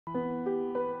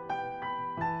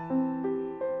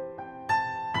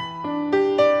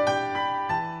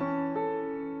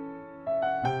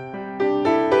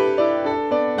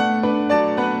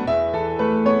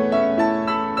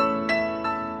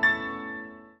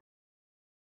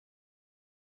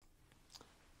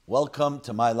Welcome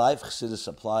to My Life, Chassidus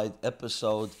Applied,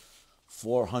 episode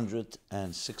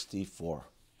 464.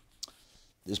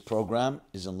 This program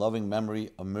is in loving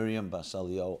memory of Miriam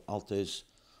Basalio Altes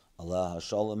Allah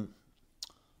HaShalom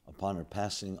upon her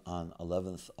passing on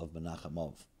 11th of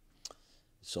Menachemov.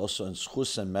 It's also in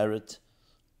schus and merit,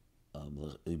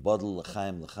 Ibadul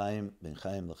L'chaim L'chaim, Ben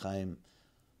Chaim L'chaim,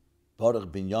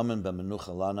 Baruch Ben Yamin Ben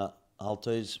Menucha Lana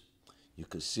Altes,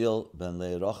 Yukasil Ben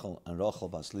Lei Rochel and Rochel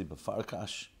Basli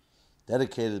Befarkash,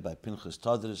 dedicated by Pinchas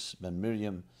Tadris Ben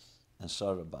Miriam and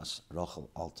Sarah Bas Rochel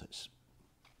Altes.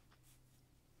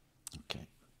 Okay.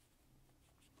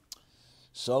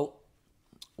 So,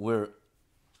 we're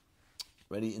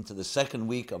ready into the second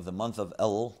week of the month of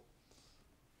Elul,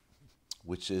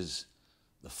 which is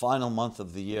the final month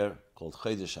of the year, called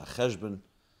Chodesh HaCheshbon,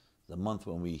 the month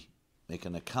when we make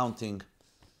an accounting,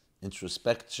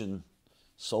 introspection,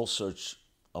 soul search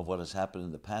of what has happened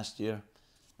in the past year,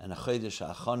 and a Chodesh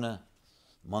HaAchana,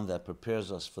 month that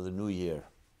prepares us for the new year.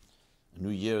 A new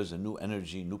year is a new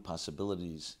energy, new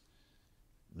possibilities,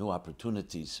 new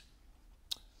opportunities.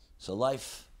 So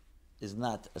life is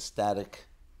not a static,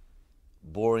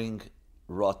 boring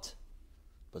rut,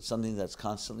 but something that's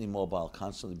constantly mobile,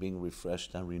 constantly being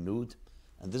refreshed and renewed.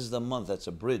 And this is the month that's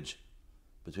a bridge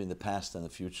between the past and the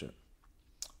future.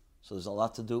 So there's a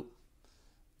lot to do.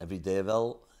 Every day of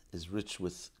El is rich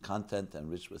with content and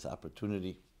rich with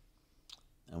opportunity,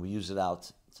 and we use it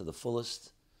out to the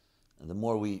fullest. And the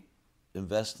more we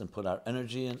invest and put our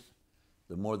energy in,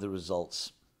 the more the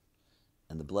results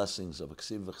and the blessings of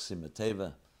Ki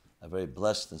Tavo, a very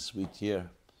blessed and sweet year,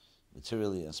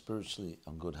 materially and spiritually,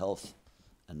 on good health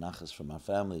and nachas from our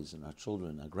families and our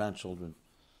children, our grandchildren,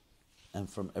 and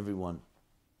from everyone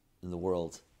in the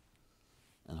world.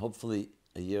 And hopefully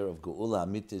a year of Geula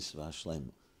Amitis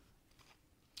v'Hashleima.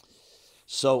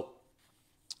 So,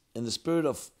 in the spirit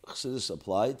of Chassidus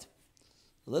Applied,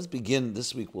 let's begin.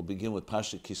 This week we'll begin with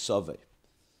Pasha Ki Tavo. And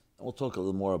we'll talk a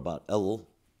little more about Elul.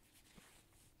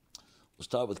 We'll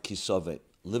start with Ki Tavo,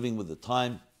 living with the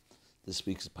time. This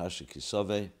week is Pasha Ki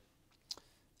Tavo.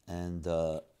 And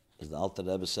as the Alter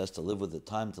Rebbe says, to live with the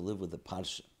time, to live with the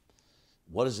Parsha.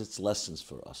 What is its lessons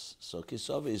for us? So Ki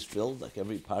Tavo is filled, like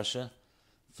every Parsha,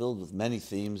 filled with many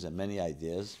themes and many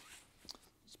ideas.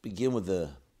 Let's begin with the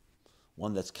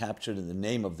one that's captured in the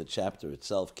name of the chapter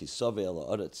itself, Ki Tavo El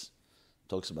Haaretz.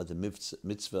 Talks about the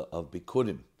mitzvah of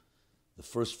bikkurim, the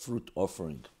first fruit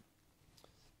offering.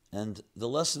 And the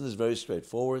lesson is very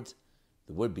straightforward.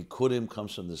 The word bikkurim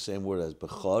comes from the same word as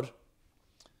bechor,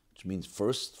 which means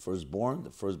firstborn,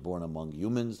 the firstborn among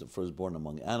humans, the firstborn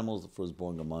among animals, the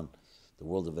firstborn among the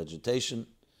world of vegetation.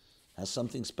 Has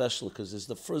something special because it's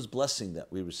the first blessing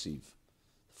that we receive,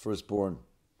 the firstborn.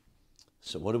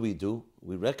 So what do?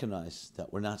 We recognize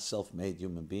that we're not self-made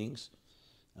human beings,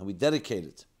 and we dedicate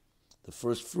it. The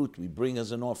first fruit we bring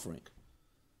as an offering.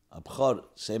 Abchar,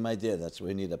 same idea. That's where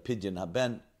you need a pidyon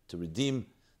haben to redeem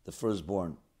the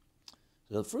firstborn.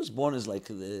 So the firstborn is like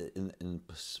in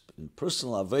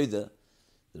personal avodah.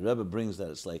 The Rebbe brings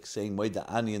that it's like saying Moida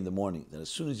Ani in the morning. That as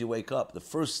soon as you wake up, the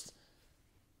first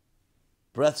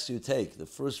breaths you take, the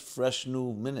first fresh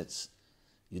new minutes,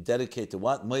 you dedicate to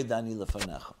what? Moida Ani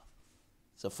lefanecha.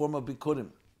 It's a form of bikkurim.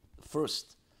 The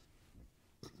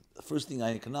first thing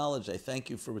I acknowledge, I thank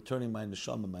you for returning my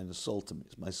neshama,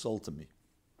 my soul to me.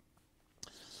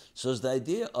 So it's the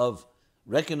idea of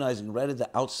recognizing right at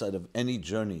the outside of any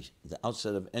journey, the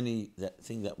outside of any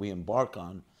thing that we embark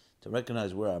on, to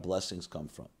recognize where our blessings come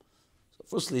from. So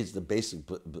firstly, it's the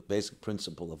basic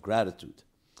principle of gratitude.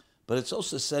 But it's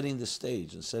also setting the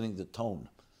stage and setting the tone.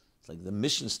 It's like the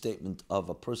mission statement of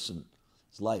a person's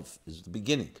life is the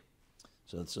beginning.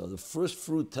 So the first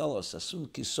fruit tell us,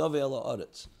 Asun Ki Tavo El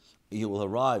Haaretz, you will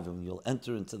arrive and you'll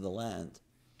enter into the land.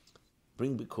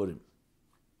 Bring bikkurim.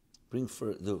 Bring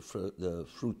the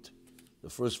fruit, the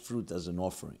first fruit as an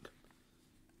offering.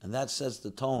 And that sets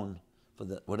the tone for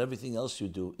what everything else you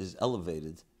do is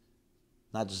elevated,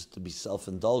 not just to be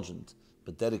self-indulgent,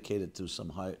 but dedicated to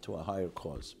a higher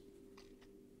cause.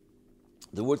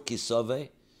 The word Ki Tavo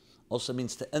also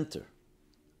means to enter.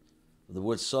 The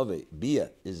word Tavo,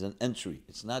 bia, is an entry.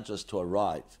 It's not just to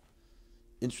arrive.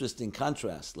 Interesting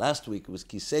contrast. Last week it was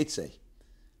Ki Seitze.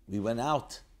 We went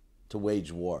out to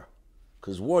wage war.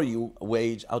 Because war you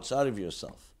wage outside of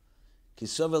yourself. Ki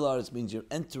Tavo El Haaretz means you're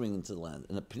entering into the land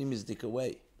in a pnimistic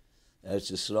way.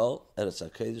 Eretz Yisrael, Eretz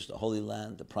HaKodesh, the Holy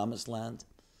Land, the Promised Land.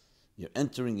 You're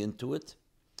entering into it.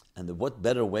 And what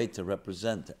better way to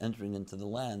represent entering into the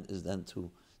land is than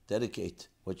to dedicate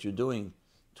what you're doing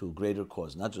to a greater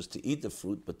cause. Not just to eat the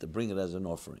fruit, but to bring it as an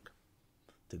offering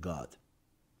to God.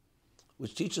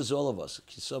 which teaches all of us,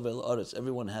 Ki Tavo,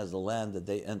 everyone has the land that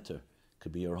they enter. It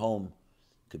could be your home,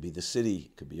 it could be the city,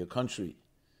 it could be your country,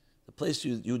 the place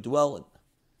you dwell in.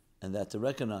 And that to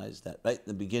recognize that right in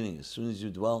the beginning, as soon as you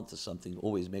dwell into something,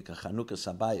 always make a Chanukah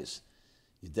Sabayis.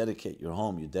 You dedicate your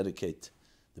home, you dedicate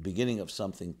the beginning of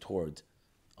something toward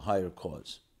a higher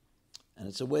cause. And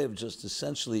it's a way of just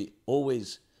essentially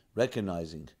always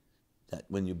recognizing that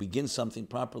when you begin something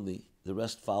properly, the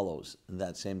rest follows in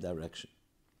that same direction.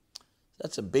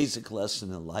 That's a basic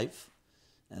lesson in life,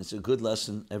 and it's a good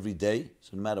lesson every day.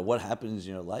 So no matter what happens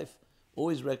in your life,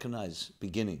 always recognize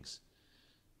beginnings,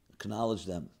 acknowledge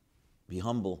them, be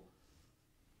humble,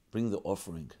 bring the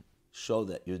offering, show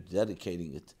that you're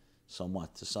dedicating it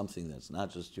somewhat to something that's not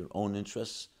just your own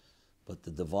interests, but the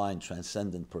divine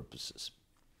transcendent purposes.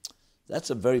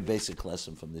 That's a very basic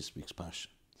lesson from this week's Parsha.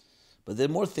 But there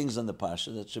are more things on the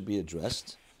Parsha that should be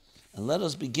addressed. And let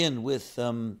us begin with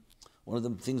one of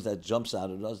the things that jumps out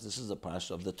at us. This is the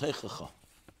Parsha of the Teichacha.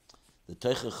 The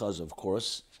Teichacha is, of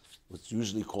course, what's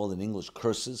usually called in English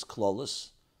curses, klolos,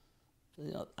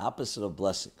 opposite of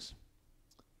blessings.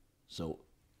 So,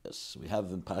 yes, we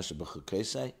have in Parsha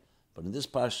B'chukesei, but in this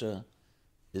Parsha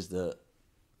is the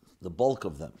bulk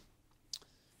of them.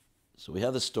 So we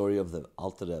have the story of the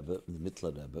Alter Rebbe, the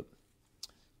Mittler Rebbe,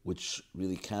 which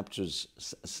really captures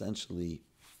essentially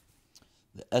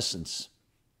the essence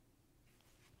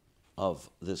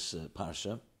of this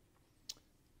Parsha,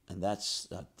 and that's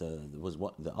that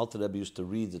the Alter Rebbe used to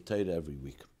read the Torah every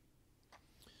week.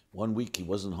 One week he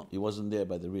wasn't there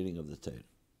by the reading of the Torah.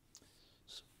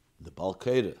 So the Baal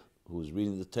Shem Tov, who was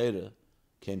reading the Torah,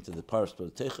 came to the Parsha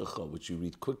of Teichacha, which you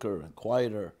read quicker and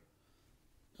quieter,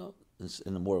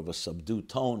 in a more of a subdued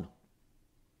tone.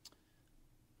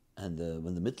 And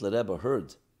when the Mittler Rebbe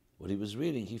heard what he was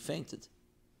reading, he fainted.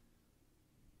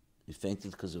 He fainted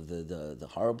because of the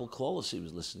horrible klolos he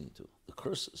was listening to, the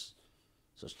curses,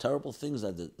 such terrible things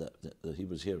that he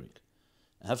was hearing.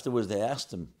 Afterwards, they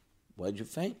asked him, "Why did you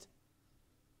faint?"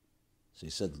 So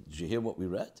he said, "Did you hear what we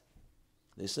read?"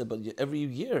 They said, "But every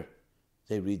year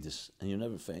they read this, and you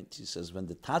never faint." He says, "When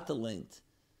the Tata leint,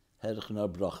 herich nar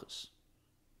brachas.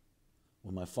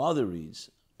 When my father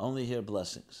reads, I only hear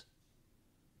blessings."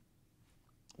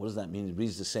 What does that mean? He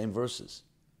reads the same verses.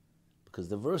 Because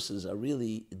the verses are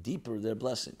really deeper, they're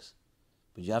blessings.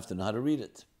 But you have to know how to read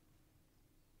it.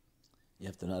 You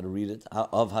have to know how to read it.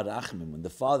 Av harachmim, when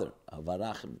the father, av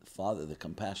harachim, the father, the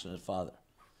compassionate father,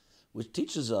 which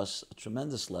teaches us a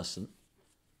tremendous lesson,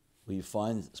 where you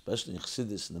find, especially in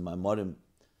Chassidus and the maamorim,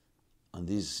 on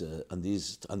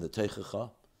the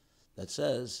Teichacha, that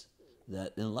says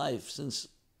that in life, since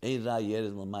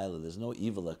there's no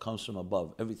evil that comes from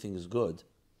above, everything is good.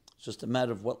 It's just a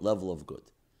matter of what level of good.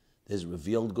 There's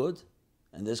revealed good,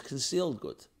 and there's concealed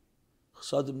good.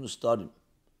 Chsadim nustarim,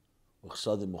 or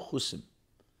chsadim mechusim.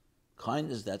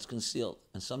 Kindness that's concealed,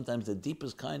 and sometimes the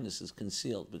deepest kindness is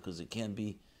concealed because it can't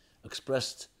be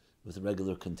expressed with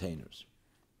regular containers.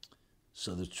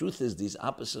 So the truth is, these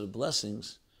opposite of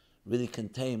blessings really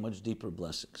contain much deeper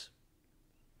blessings.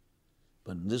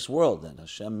 But in this world that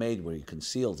Hashem made, where He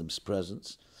concealed His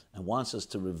presence and wants us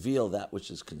to reveal that which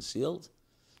is concealed,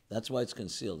 that's why it's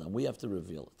concealed, and we have to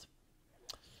reveal it.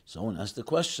 Someone asked the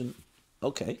question,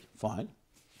 okay, fine.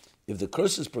 If the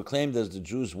curses proclaimed as the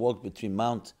Jews walked between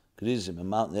Mount Gerizim and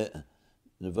Mount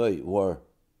Nevoi were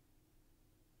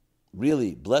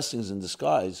really blessings in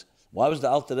disguise, why was the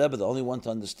Alter Rebbe the only one to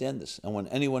understand this? And when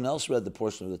anyone else read the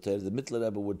portion of the Torah, the Mittler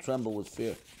Rebbe would tremble with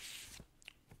fear.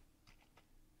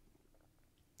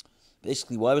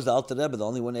 Basically, why was the Alter Rebbe the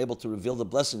only one able to reveal the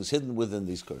blessings hidden within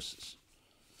these curses?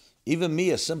 Even me,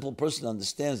 a simple person,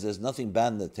 understands there's nothing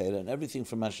bad in the Torah, and everything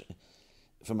from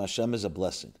Hashem is a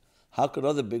blessing. How could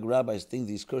other big rabbis think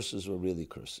these curses were really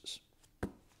curses?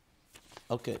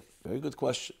 Okay, very good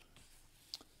question.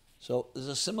 So there's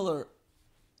a similar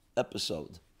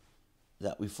episode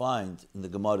that we find in the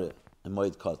Gemara in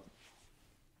Moed Katan,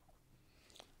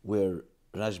 where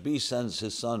Rashbi sends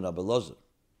his son Rabbi Lozer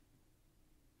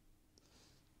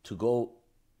to go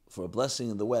for a blessing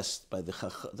in the West by the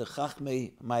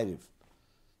Chachmei Ma'ariv,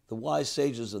 the wise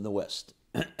sages in the West.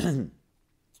 And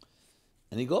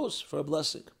he goes for a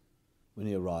blessing. When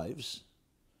he arrives,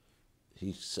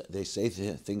 they say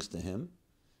things to him,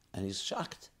 and he's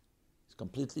shocked. He's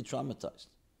completely traumatized.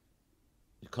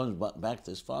 He comes back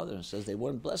to his father and says, they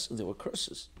weren't blessings, they were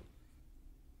curses.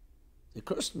 They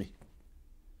cursed me.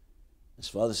 His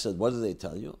father said, what did they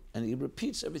tell you? And he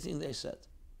repeats everything they said.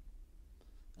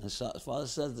 And his father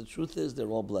says, the truth is, they're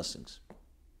all blessings.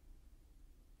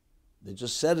 They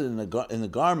just said it in the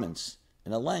garments,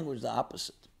 in a language the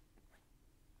opposite.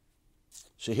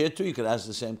 So here too, you could ask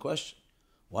the same question.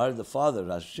 Why did the father,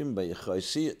 Rashim Yochai,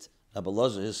 see it? Rabbi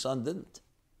Elazar, his son, didn't.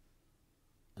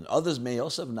 And others may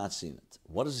also have not seen it.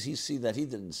 What does he see that he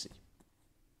didn't see?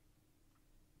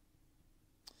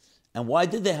 And why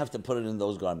did they have to put it in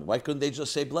those garments? Why couldn't they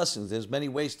just say blessings? There's many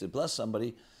ways to bless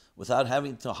somebody without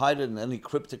having to hide it in any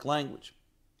cryptic language.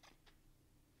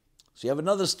 So you have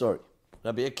another story,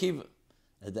 Rabbi Akiva,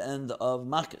 at the end of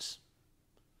Makkos,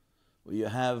 where you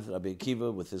have Rabbi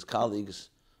Akiva with his colleagues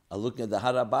are looking at the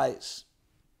Harabayis,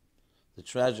 the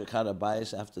tragic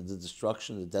Harabayis after the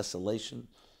destruction, the desolation.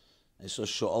 They saw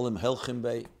Sho'olim Helchim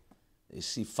Bey. They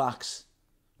see fox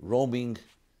roaming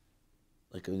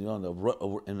like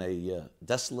in a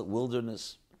desolate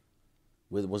wilderness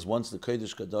where was once the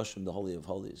Kodesh Kadoshim, the Holy of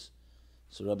Holies.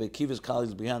 So Rabbi Akiva's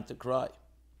colleagues began to cry.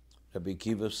 Rabbi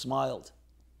Akiva smiled,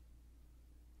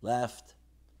 laughed.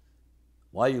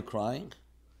 Why are you crying?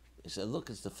 He said, look,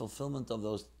 it's the fulfillment of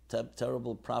those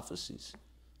terrible prophecies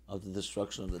of the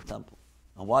destruction of the temple.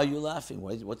 And why are you laughing?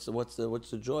 What's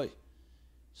the joy? He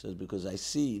says, because I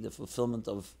see the fulfillment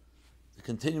of the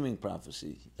continuing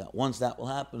prophecy, that once that will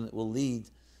happen, it will lead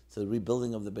to the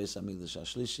rebuilding of the Beis HaMikdash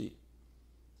HaShlishi,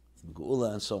 the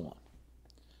Geula, and so on.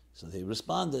 So they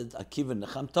responded, Akiva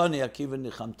nechamtani, Akiva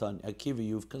nechamtani. Akiva,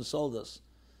 you've consoled us.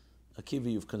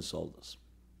 Akiva, you've consoled us.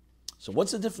 So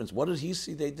what's the difference? What did he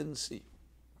see they didn't see?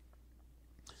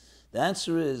 The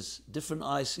answer is, different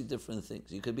eyes see different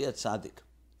things. You could be a tzaddik.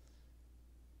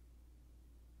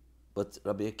 But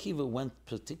Rabbi Akiva went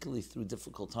particularly through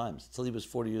difficult times. Until he was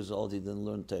 40 years old, he didn't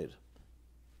learn Torah.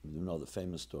 You know the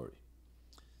famous story.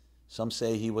 Some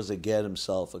say he was a ger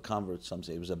himself, a convert. Some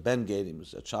say he was a ben ger, he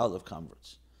was a child of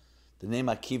converts. The name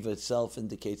Akiva itself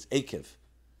indicates Akev,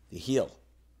 the heel.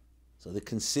 So the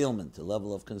concealment, the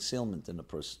level of concealment in a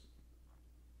person.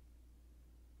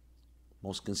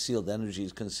 Most concealed energy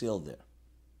is concealed there.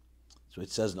 So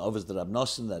it says in Ovis the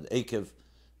Rabnosin that Akev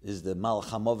is the Malach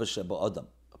HaMoveh Sheba Adam.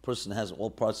 A person has all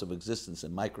parts of existence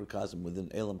in microcosm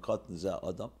within Elam Kotten Zeh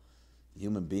Adam. The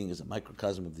human being is a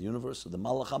microcosm of the universe. So the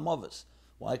Malach HaMoveh.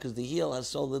 Why? Because the heel has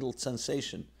so little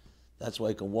sensation. That's why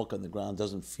he can walk on the ground,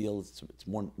 doesn't feel, it's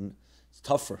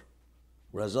tougher.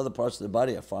 Whereas other parts of the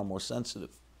body are far more sensitive.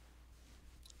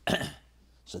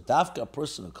 So Dafka, a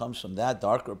person who comes from that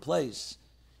darker place,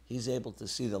 he's able to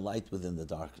see the light within the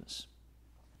darkness.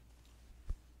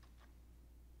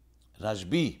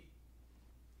 Rashbi,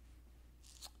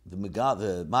 the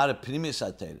Mara Primis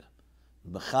Atera,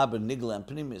 the Mechaber Nigla and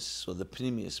Primis, so the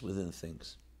Primis within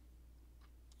things.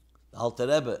 The Alter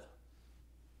Rebbe,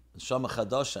 the Shama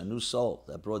Chadosh, a new soul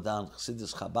that brought down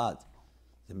Chassidus Chabad,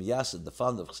 the Miyasad, the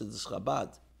founder of Chassidus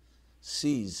Chabad,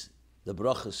 sees the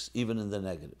brachas even in the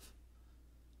negative.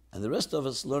 And the rest of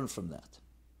us learn from that.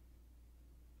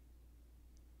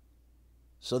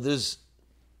 So there's,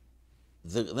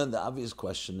 then the obvious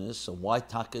question is, so why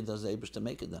Taka does Eibishter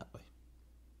make it that way?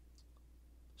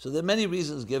 So there are many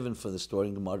reasons given for the story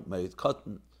in Gemara Merit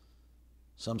Cotton.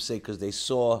 Some say because they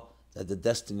saw that the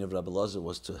destiny of Rabbi Elazar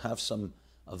was to have some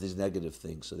of these negative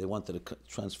things, so they wanted to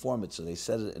transform it, so they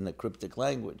said it in a cryptic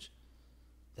language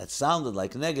that sounded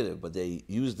like negative, but they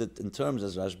used it in terms,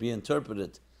 as Rashbi interpreted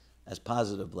it, as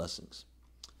positive blessings.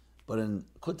 But in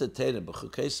Kuta Teira,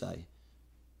 B'chukesai,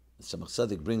 Samach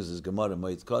Tzaddik brings his Gemara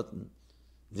Merit Cotton,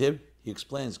 there he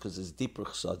explains because it's deeper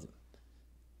chsadim.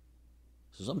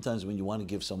 So sometimes when you want to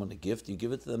give someone a gift, you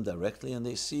give it to them directly and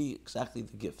they see exactly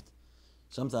the gift.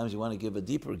 Sometimes you want to give a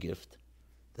deeper gift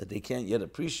that they can't yet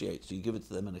appreciate, so you give it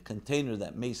to them in a container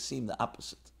that may seem the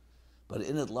opposite. But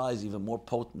in it lies even more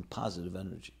potent positive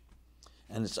energy.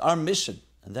 And it's our mission,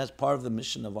 and that's part of the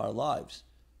mission of our lives.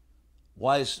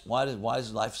 Why is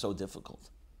life so difficult?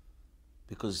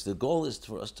 Because the goal is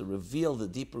for us to reveal the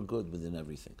deeper good within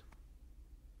everything.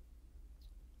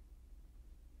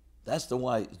 That's the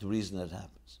reason it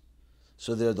happens.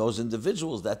 So there are those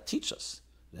individuals that teach us.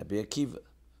 Rabbi Akiva,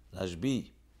 Rashbi,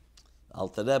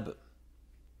 Alter Rebbe.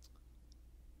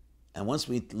 And once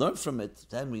we learn from it,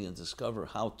 then we can discover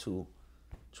how to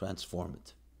transform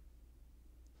it.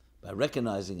 By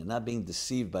recognizing and not being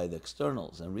deceived by the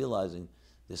externals and realizing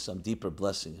there's some deeper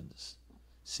blessing in this.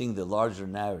 Seeing the larger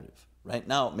narrative. Right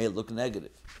now it may look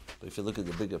negative, but if you look at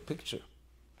the bigger picture,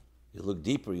 you look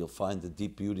deeper, you'll find the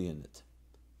deep beauty in it,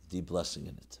 the deep blessing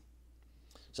in it.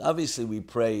 So obviously we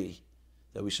pray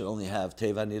that we should only have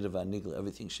Teva Nirva Nigla,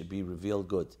 everything should be revealed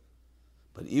good.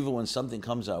 But even when something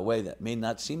comes our way that may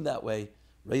not seem that way,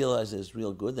 realize it's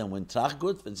real good. And when Trach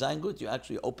good, Zayin good, you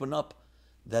actually open up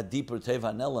that deeper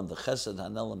Teva Hanelam, the Chesed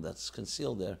Hanelam that's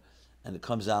concealed there, and it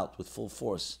comes out with full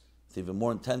force, with even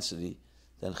more intensity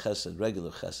than Chesed,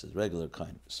 regular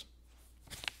kindness.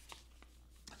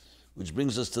 Which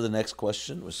brings us to the next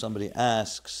question, where somebody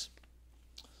asks,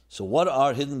 So what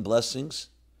are hidden blessings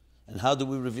and how do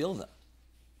we reveal them?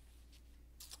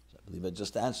 So I believe I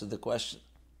just answered the question.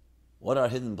 What are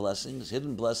hidden blessings?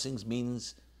 Hidden blessings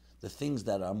means the things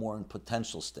that are more in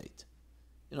potential state.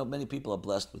 You know, many people are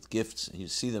blessed with gifts and you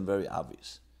see them very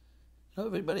obvious. You know,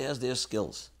 everybody has their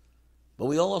skills. But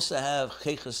we also have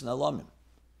cheiches and alamim,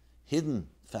 hidden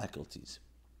faculties,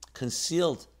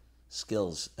 concealed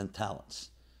skills and talents.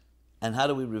 And how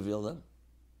do we reveal them?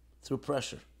 Through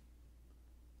pressure.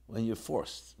 When you're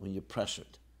forced, when you're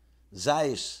pressured.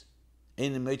 Zayis,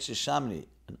 ein meitze shamni,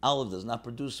 an olive does not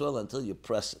produce oil until you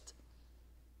press it.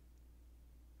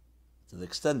 To the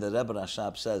extent that Rebbe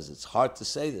Rashab says, it's hard to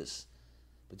say this,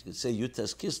 but you could say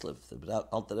Yutes Kislev, the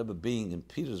Alter Rebbe being in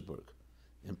Petersburg,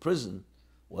 in prison,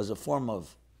 was a form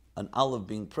of an olive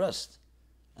being pressed.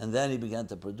 And then he began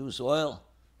to produce oil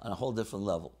on a whole different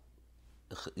level.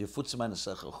 The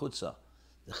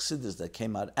Chassidus that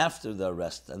came out after the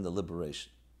arrest and the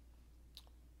liberation.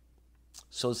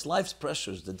 So it's life's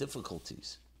pressures, the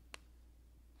difficulties,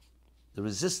 the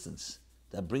resistance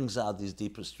that brings out these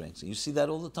deeper strengths. And you see that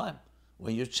all the time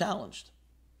when you're challenged,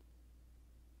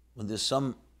 when there's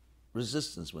some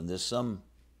resistance, when there's some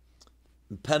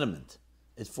impediment,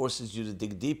 it forces you to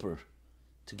dig deeper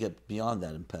to get beyond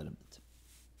that impediment.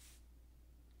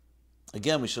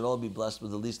 Again, we should all be blessed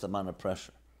with the least amount of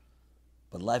pressure.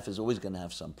 But life is always going to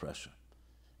have some pressure.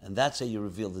 And that's how you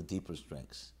reveal the deeper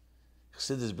strengths.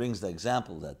 Chassidus brings the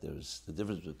example that there's the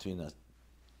difference between a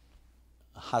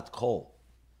hot coal,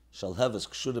 shalheves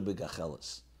kshura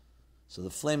begacheles. So the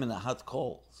flame in a hot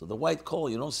coal. So the white coal,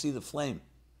 you don't see the flame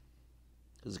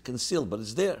because it's concealed, but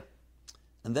it's there.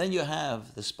 And then you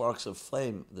have the sparks of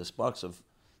flame, the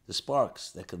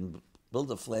sparks that can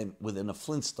build a flame within a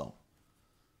flintstone.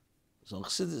 So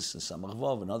Chassidus and Samach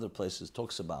Vav and other places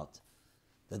talks about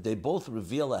that they both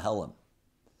reveal a helam.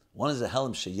 One is a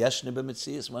helam sheyeshne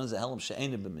b'mitzias, one is a helam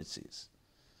she'ene b'mitzias.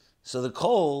 So the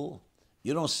coal,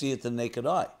 you don't see it the naked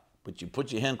eye, but you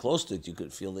put your hand close to it, you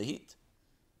could feel the heat.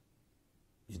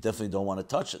 You definitely don't want to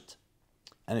touch it.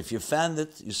 And if you fanned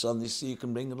it, you suddenly see you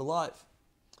can bring it alive.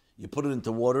 You put it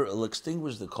into water, it'll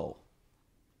extinguish the coal.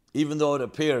 Even though it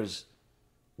appears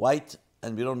white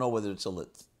and we don't know whether it's a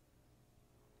lit.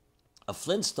 A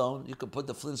flintstone, you can put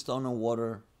the flintstone in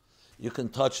water, you can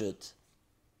touch it,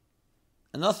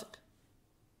 and nothing.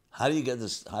 How do you get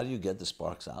this? How do you get the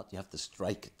sparks out? You have to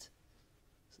strike it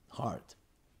hard.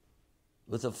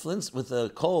 With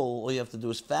a coal, all you have to do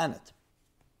is fan it.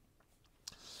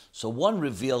 So one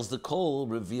reveals, the coal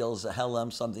reveals a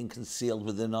helam, something concealed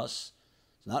within us.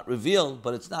 It's not revealed,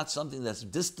 but it's not something that's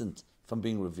distant from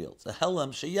being revealed. It's a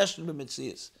helam sheyeshnu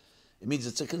b'mitzias. It means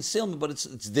it's a concealment, but it's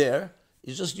there.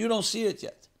 It's just you don't see it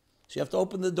yet. So you have to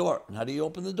open the door. And how do you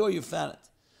open the door? You fan it.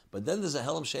 But then there's a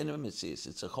helam she'enu b'mitzias.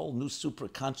 It's a whole new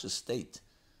super-conscious state,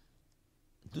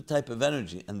 a new type of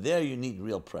energy. And there you need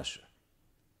real pressure.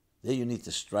 There you need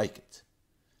to strike it.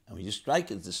 And when you strike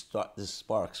it, the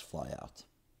sparks fly out.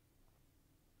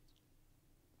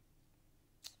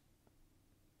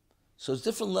 So it's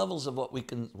different levels of what we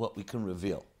can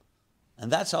reveal. And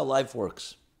that's how life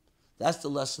works. That's the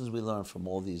lessons we learn from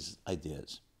all these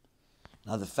ideas.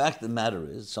 Now the fact of the matter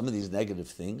is, some of these negative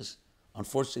things,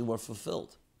 unfortunately, were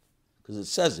fulfilled. Because it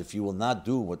says, if you will not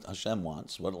do what Hashem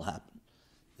wants, what will happen?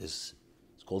 It's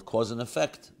called cause and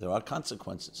effect. There are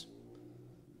consequences.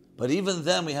 But even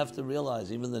then, we have to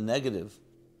realize, even the negative,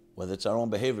 whether it's our own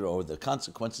behavior or the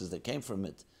consequences that came from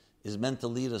it, is meant to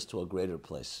lead us to a greater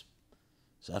place.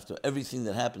 So after everything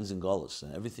that happens in Golus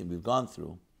and everything we've gone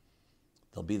through,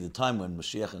 there'll be the time when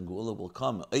Mashiach and Geula will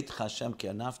come, Eit Hashem ki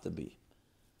anaftabi,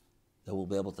 that we'll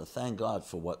be able to thank God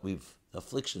for the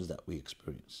afflictions that we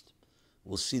experienced.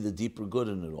 We'll see the deeper good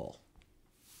in it all.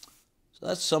 So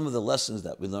that's some of the lessons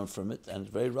that we learn from it, and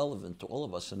it's very relevant to all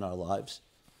of us in our lives,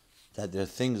 that there are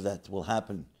things that will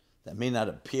happen that may not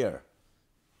appear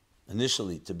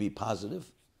initially to be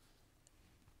positive.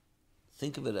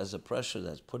 Think of it as a pressure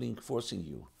that's forcing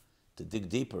you to dig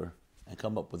deeper and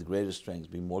come up with greater strengths,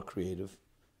 be more creative.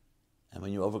 And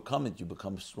when you overcome it, you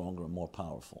become stronger and more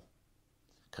powerful.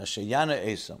 Kashayana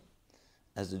Esam,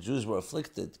 as the Jews were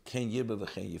afflicted, Ken Yirba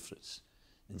v'Chen Yifritz.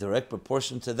 In direct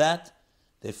proportion to that,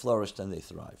 they flourished and they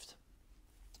thrived.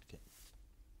 Okay.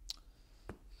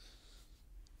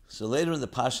 So later in the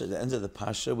Pasha, at the end of the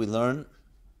Pasha, we learn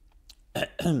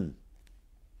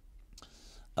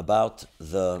about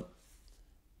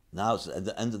now it's at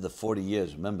the end of the 40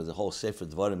 years. Remember, the whole Sefer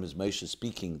Dvarim is Moshe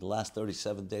speaking the last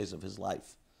 37 days of his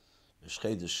life.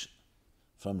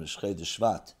 From the Shchedesh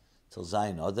Shvat till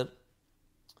Zayin Adar.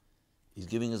 He's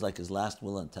giving us like his last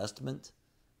will and testament.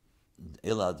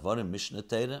 Ela Dvarim Mishnah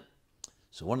Teira.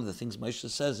 So one of the things Moshe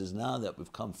says is, now that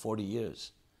we've come 40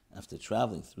 years after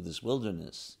traveling through this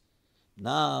wilderness,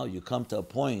 now you come to a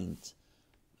point,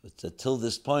 till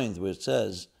this point where it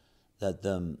says that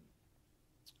the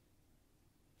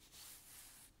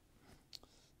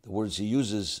words he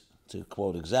uses, to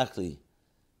quote exactly,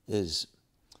 is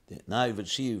that now you've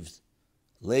achieved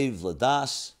Leiv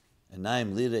Ladas and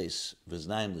Naim Lires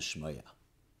V'znaim L'shmoya.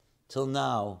 Till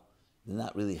now, you do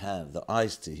not really have the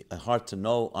eyes to, a heart to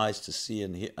know, eyes to see,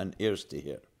 and, and ears to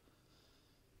hear.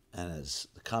 And as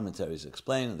the commentaries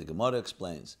explain, and the Gemara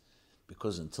explains,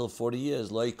 because until 40 years,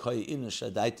 by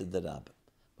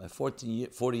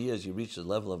 40 years you reach a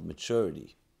level of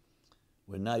maturity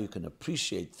where now you can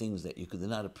appreciate things that you could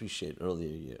not appreciate earlier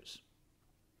years.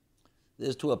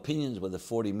 There's two opinions whether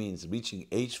 40 means reaching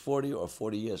age 40 or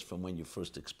 40 years from when you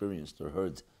first experienced or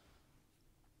heard.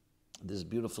 There's a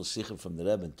beautiful sikha from the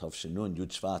Rebbe in Tov Shenun, Yud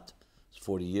Shvat. It's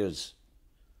 40 years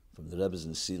from the Rebbe's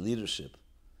in sea leadership.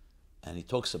 And he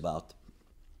talks about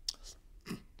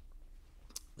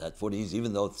that 40 years,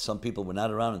 even though some people were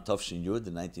not around in Tov Shen Yud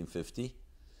in 1950,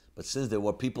 but since there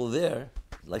were people there,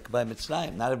 like by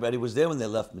Mitzrayim, not everybody was there when they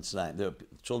left Mitzrayim. There were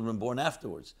children born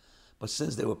afterwards. But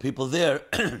since there were people there,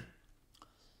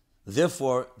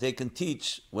 therefore they can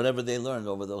teach whatever they learned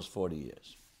over those 40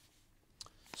 years.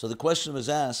 So the question was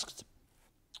asked,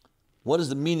 what is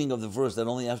the meaning of the verse that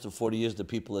only after 40 years the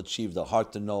people achieve the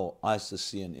heart to know, eyes to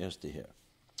see, and ears to hear?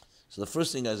 So the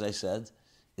first thing, as I said,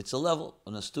 it's a level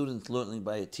on a student learning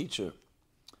by a teacher.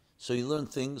 So you learn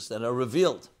things that are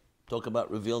revealed. Talk about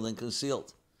revealed and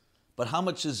concealed. But how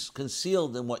much is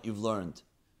concealed in what you've learned?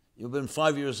 You've been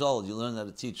 5 years old, you learn that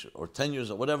a teacher, or 10 years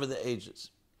old, whatever the age is.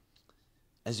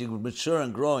 As you mature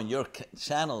and grow and your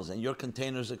channels and your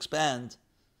containers expand,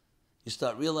 you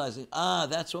start realizing,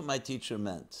 that's what my teacher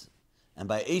meant. And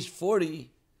by age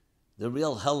 40, the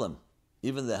real Helam,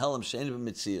 even the Helam She'en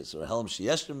B'Mitzias or Helam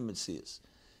She'yesh B'Mitzias,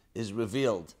 is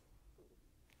revealed.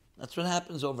 That's what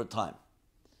happens over time.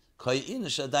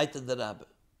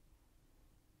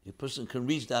 A person can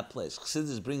reach that place.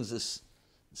 Chassidus brings this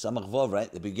Samach Vov,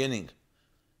 right, the beginning,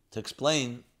 to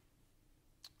explain,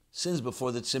 since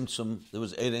before the Tzimtzum, there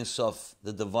was Ein Sof,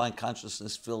 the divine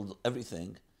consciousness filled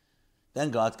everything,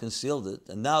 then God concealed it,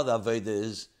 and now the Aveda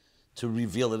is to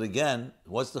reveal it again.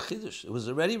 What's the Chiddush? It was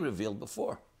already revealed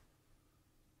before.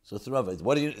 So through Aveda,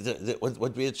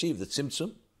 what we achieve? The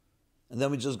Tzimtzum, and then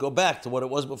we just go back to what it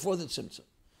was before the Tzimtzum.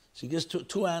 So he gives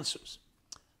two answers.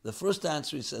 The first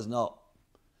answer, he says, no,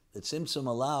 the Tzimtzum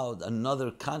allowed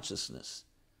another consciousness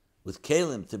with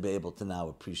Kalim to be able to now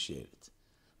appreciate it.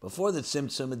 Before the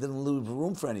Tzimtzum, it didn't leave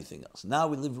room for anything else. Now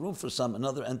we leave room for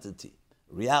another entity,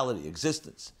 reality,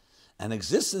 existence. And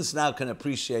existence now can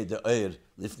appreciate the Eir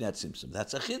Lifnei Tzimtzum.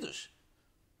 That's a Chiddush.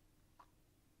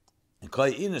 And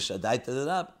Koi Inish Adaita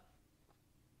Rab,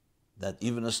 that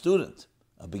even a student,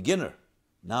 a beginner,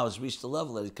 now has reached a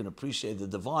level that he can appreciate the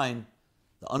divine,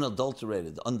 the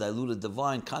unadulterated, the undiluted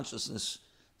divine consciousness,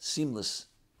 seamless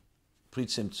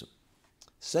pre-Tzimtzum.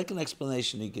 Second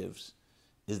explanation he gives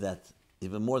is that,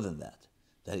 even more than that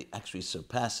he actually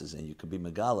surpasses, and you could be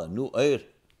Megala, new Eir,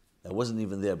 that wasn't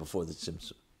even there before the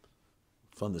Tzimtzum,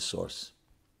 from the source.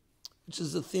 Which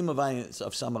is the theme of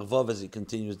Samach Vav as he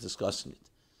continues discussing it.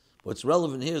 What's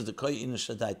relevant here is the Koi Ina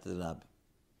Shadait Rab,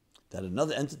 that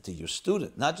another entity, your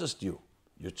student, not just you,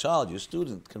 your child, your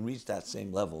student, can reach that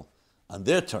same level on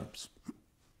their terms.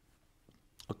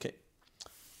 Okay.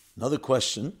 Another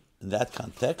question in that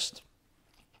context.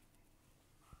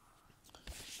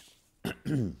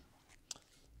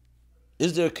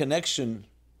 Is there a connection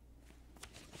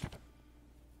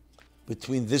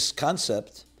between this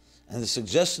concept and the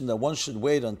suggestion that one should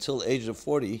wait until the age of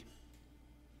 40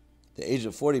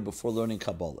 before learning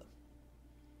Kabbalah?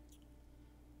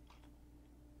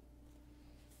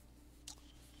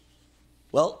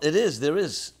 Well, there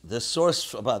is. The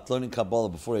source about learning Kabbalah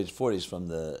before age 40 is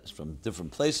from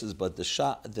different places, but the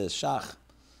Shach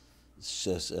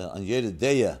says on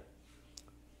Yeredeya,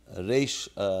 Reish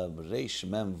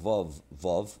Mem Vov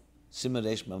Vov, Siman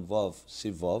Reish Mem Vov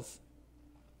Sivov.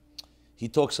 He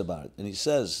talks about it, and he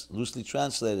says, loosely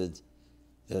translated,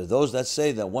 there are those that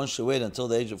say that one should wait until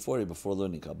the age of 40 before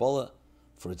learning Kabbalah,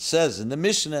 for it says in the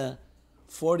Mishnah,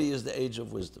 40 is the age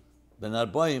of wisdom. Ben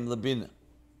Arbaim Labina,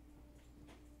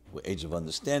 age of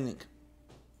understanding.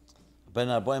 Ben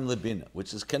Arbaim Labina,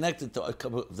 which is connected to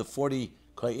the 40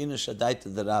 Ka'ina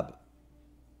Shadaita the Rabbi.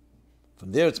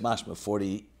 From there it's mashma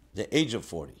 40, the age of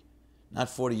 40, not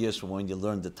 40 years from when you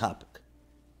learned the topic.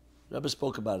 The Rebbe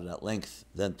spoke about it at length.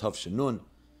 Then Tov Shenun,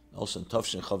 also in Tov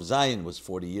Shen Chav Zayin was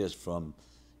 40 years from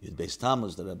Yud Beis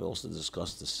Tammuz. The Rebbe also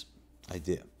discussed this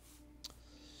idea.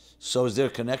 So is there a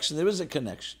connection? There is a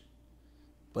connection.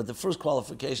 But the first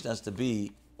qualification has to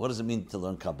be, what does it mean to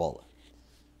learn Kabbalah?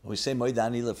 When we say, we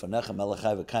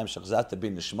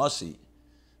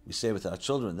say with our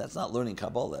children, that's not learning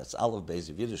Kabbalah, that's Aleph Beis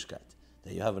of Yiddishkeit,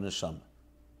 that you have a neshama.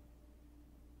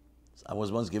 I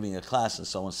was once giving a class and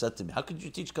someone said to me, how could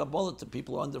you teach Kabbalah to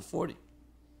people who are under 40?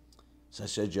 So I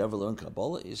said, did you ever learn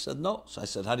Kabbalah? He said, no. So I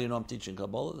said, how do you know I'm teaching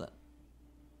Kabbalah then?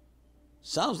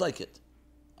 Sounds like it.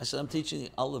 I said, I'm teaching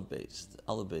Aleph Beis.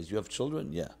 Aleph Beis. You have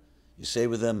children? Yeah. You say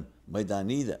with them,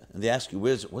 Maidanida, and they ask you,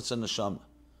 what's a neshama?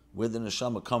 Where did the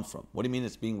neshama come from? What do you mean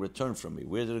it's being returned from me?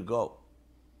 Where did it go?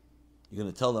 You're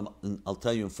going to tell them, I'll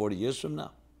tell you in 40 years from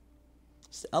now.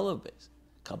 It's the Aleph Beis.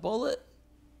 Kabbalah,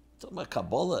 talking about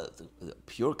Kabbalah, the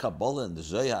pure Kabbalah and the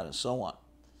Zohar and so on.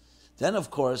 Then, of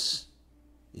course,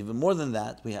 even more than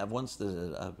that, we have once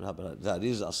the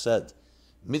Arizal said,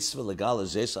 Mitzvah legala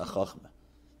zesa chachma.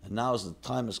 And now as the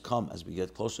time has come, as we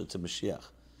get closer to Mashiach,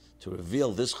 to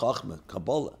reveal this chachma,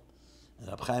 Kabbalah. And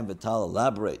Rab Chaim Vital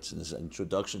elaborates in his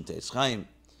introduction to Eitz Chaim,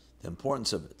 the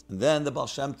importance of it. And then the Baal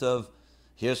Shem Tov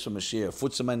hears from Mashiach,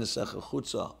 Futza Meinesecha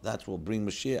Chutza, that will bring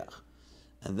Mashiach.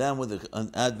 And then with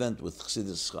the advent with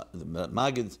Chassidus, the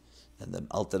Magid, and the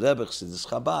Alter Rebbe, Chassidus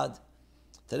Chabad,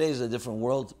 today is a different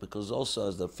world, because also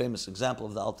as the famous example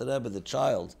of the Alter Rebbe, the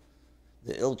child,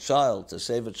 the ill child, to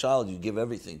save a child, you give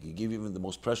everything. You give even the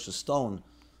most precious stone,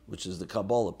 which is the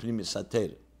Kabbalah, Primus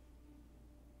HaTeirah.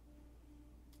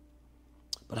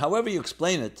 But however you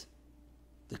explain it,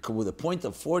 the point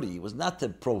of 40 was not to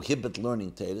prohibit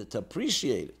learning Torah, to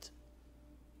appreciate it.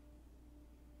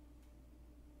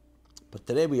 But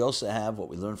today we also have what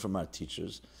we learn from our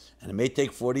teachers, and it may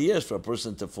take 40 years for a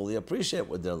person to fully appreciate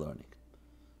what they're learning.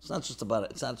 It's not just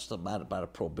about a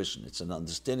prohibition. It's an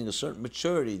understanding, a certain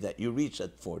maturity that you reach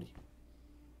at 40.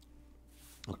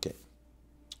 Okay.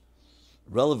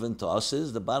 Relevant to us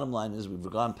is, the bottom line is, we've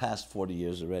gone past 40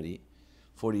 years already.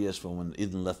 40 years from when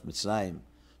Eden left Mitzrayim,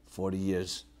 40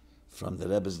 years from the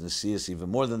Rebbe's Nesias, even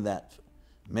more than that,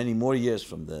 many more years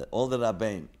from all the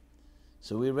Rabbeim.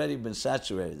 So we've already been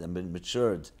saturated and been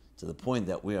matured to the point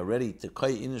that we are ready to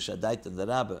Kai Inush Adaita the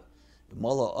Rabbe,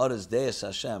 Mola Oris Deis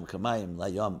Hashem, Kamayim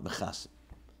Layom Mechasim.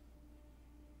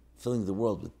 Filling the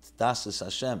world with Dasas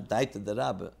Hashem, Daita the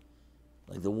Rabbe,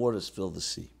 like the waters fill the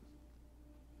sea.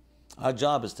 Our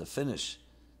job is to finish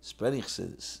spreading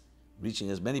Chassidus, reaching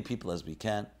as many people as we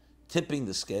can, tipping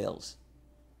the scales,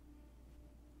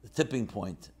 the tipping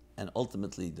point, and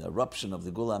ultimately the eruption of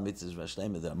the Gula Mitzvah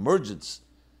Vashlema, the emergence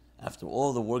after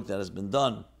all the work that has been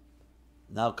done.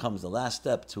 Now comes the last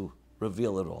step to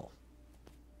reveal it all.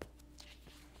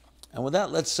 And with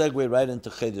that, let's segue right into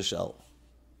Judicial.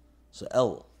 So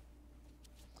Elul.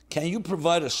 Can you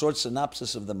provide a short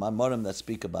synopsis of the maamorim that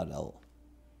speak about Elul?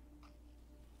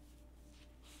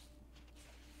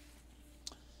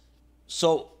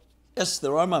 So, yes,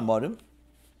 there are maamorim.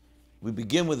 We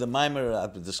begin with the maimer.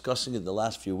 I've been discussing it the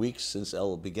last few weeks since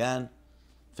Elul began.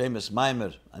 Famous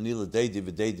maimer, Anila Deidi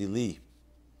V'Deidi Li,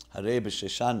 Harei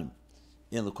B'Sheshanim,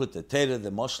 in L'Kutei Torah,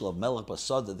 the Moshel of Melech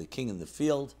Basada, the king in the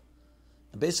field,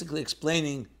 and basically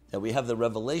explaining that we have the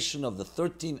revelation of the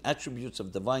 13 attributes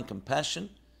of divine compassion,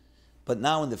 but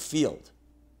now in the field.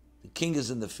 The king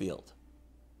is in the field.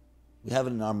 We have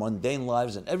it in our mundane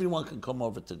lives, and everyone can come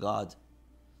over to God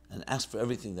and ask for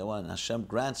everything they want, and Hashem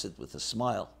grants it with a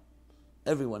smile.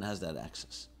 Everyone has that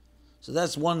access. So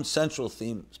that's one central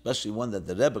theme, especially one that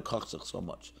the Rebbe kochzach so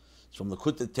much. It's from the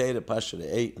Kutei Torah, Pasha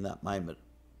 8, and that maimer.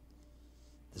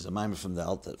 There's a maimer from the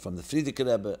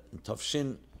Frierdiker Rebbe, in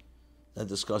Tafshin, that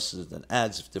discusses it and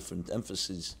adds different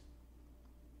emphases.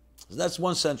 So that's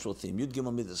one central theme. Yud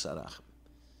Gimel Midas Arachim.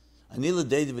 Anila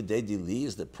Deidi V'Deidi Li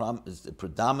is the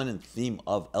predominant theme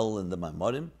of Elul in the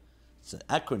maamorim. It's an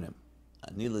acronym.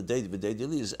 Anila Deidi V'Deidi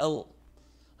Li is Elul.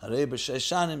 Harei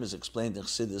B'Sheshanim is explained in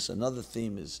Chassidus. Another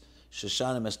theme is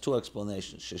Sheshanim has two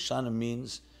explanations. Sheshanim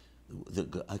means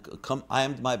I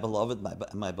am my beloved,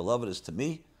 my beloved is to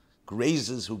me,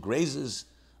 who grazes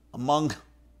among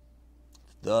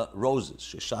the roses,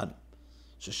 Sheshanim.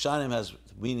 Sheshanim has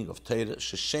the meaning of Torah.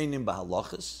 Sheshanim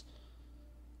b'halachas,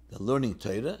 the learning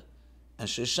Torah, and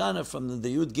Sheshanim from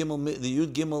the Yud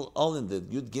Gimel Olin, the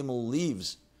Yud Gimel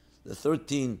leaves, the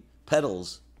 13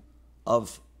 petals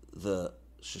of the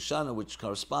Sheshanim, which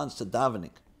corresponds to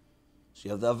davening. So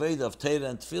you have the Aveda of Torah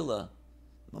and Tefillah,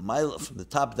 from the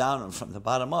top down and from the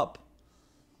bottom up,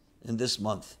 in this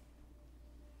month,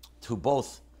 to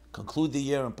both conclude the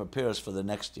year and prepare us for the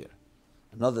next year.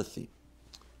 Another theme.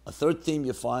 A third theme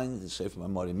you find in the Sefer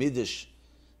Maamorim Midrash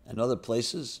and other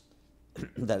places,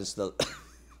 that is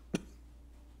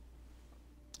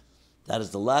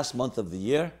the last month of the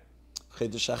year,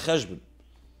 Chedesh HaCheshbon.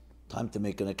 time to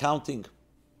make an accounting,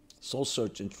 soul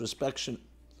search, introspection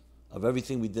of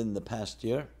everything we did in the past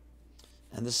year.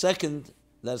 And the second,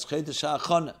 that's Chedesh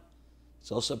HaAchana.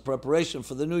 It's also preparation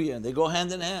for the new year, and they go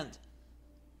hand in hand.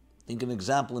 Think an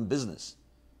example in business.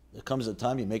 There comes a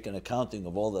time you make an accounting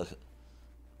of all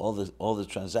the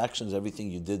transactions, everything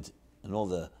you did, and all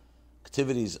the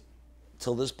activities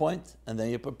till this point, and then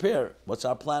you prepare. What's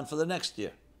our plan for the next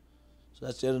year? So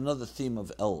that's yet another theme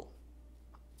of El.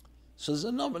 So there's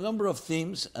a number of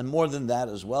themes, and more than that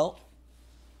as well.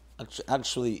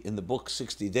 Actually, in the book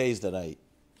 60 Days that I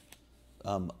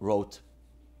wrote,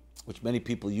 which many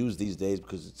people use these days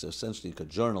because it's essentially like a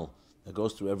journal that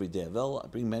goes through every day of El, I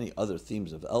bring many other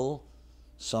themes of El,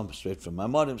 some straight from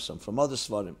maamorim, some from other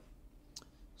svarim.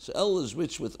 So El is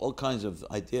rich with all kinds of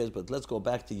ideas, but let's go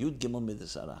back to Yud Gimel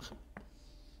Midas Arachim,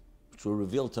 which were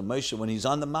revealed to Moshe when he's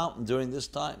on the mountain during this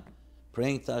time,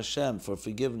 praying to Hashem for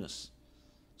forgiveness.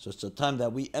 So it's a time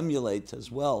that we emulate as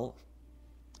well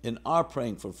in our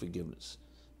praying for forgiveness.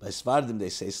 By Svardim, they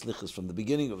say slichas from the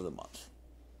beginning of the month.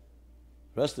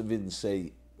 The rest of it didn't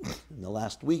say in the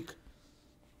last week,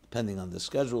 depending on the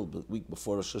schedule, but the week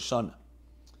before Rosh Hashanah.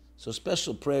 So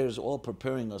special prayers, all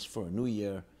preparing us for a new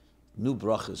year, new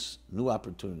brachas, new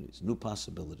opportunities, new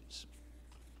possibilities.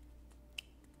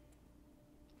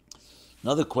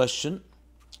 Another question,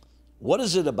 what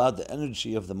is it about the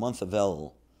energy of the month of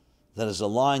El that is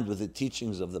aligned with the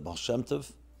teachings of the Baal Shem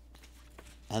Tov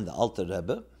and the Alter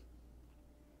Rebbe,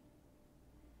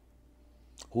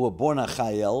 who were born on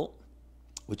Chai Elul,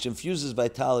 which infuses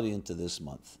vitality into this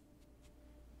month?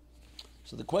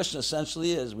 So the question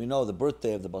essentially is, we know the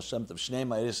birthday of the Baal Shem Tov, Shnei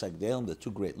Ma'aris Hagdelim, the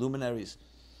two great luminaries,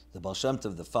 the Baal Shem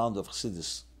Tov, the founder of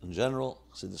Chassidus in general,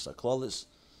 Chassidus HaKlolis,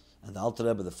 and the Alter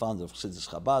Rebbe, the founder of Chassidus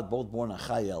Chabad, both born on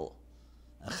Chai Elul.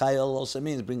 And Chai Elul also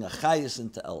means bring a chayis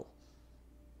into El.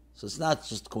 So it's not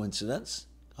just coincidence,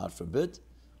 God forbid.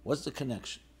 What's the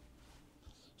connection?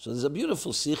 So there's a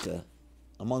beautiful sikha,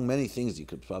 among many things you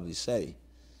could probably say,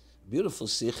 beautiful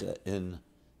sikha in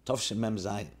Tov Shem Mem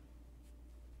Zayin,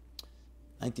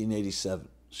 1987.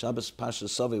 Shabbos Pasha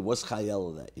Sove was Chai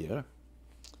Elul that year.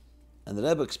 And the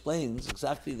Rebbe explains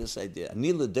exactly this idea.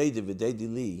 Ani l'deidi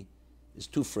v'deidi li is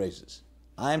two phrases.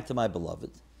 I am to my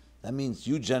beloved. That means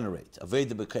you generate.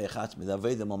 Aveda b'kayach atzmi, the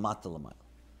aveda malmata l'mayla.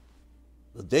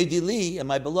 L'deidi li, and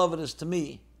my beloved is to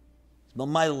me, is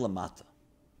malmayla l'mata.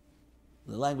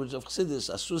 In the language of Chassidus,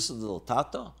 asusa de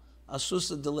l'tata,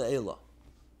 asusa de l'eila.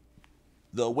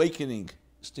 The awakening,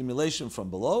 stimulation from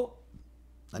below,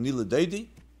 ani l'deidi,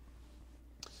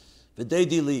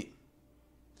 v'deidi li.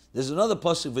 There's another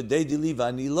pasuk, v'deidi li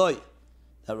v'ani loy,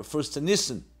 that refers to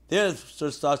Nisan. There it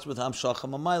starts with Hamshach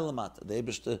Mamayla Mata. The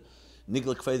Eibishter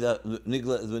Nigla Kfeda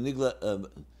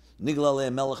Nigla Le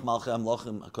Melech Malchei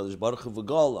Amlochim HaKadosh Baruch Hu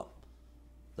V'Gola.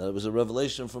 That it was a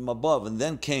revelation from above, and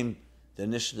then came the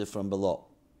initiative from below.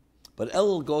 But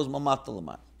Elul goes Mamata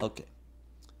L'May. Okay.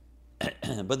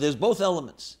 But there's both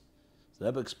elements. The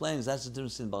Rebbe explains that's the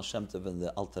difference in Baal Shem Tov and the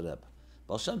Alter Rebbe.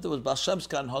 Baal Shem Tov was Baal Shem's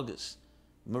Kan Hoggis,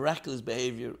 miraculous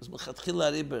behavior. It was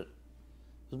Mechatchila Riber. It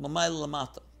was Mamayla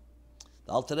L'Mata.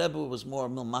 The Alter Rebbe was more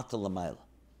milmata l'mayla,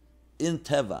 in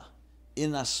teva,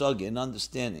 in asagi, in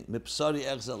understanding. Mipsari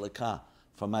echza leka,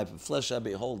 from my flesh I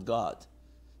behold God,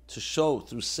 to show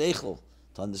through seichel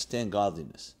to understand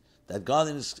godliness. That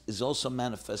godliness is also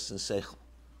manifest in seichel,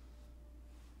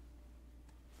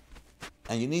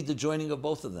 and you need the joining of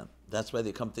both of them. That's why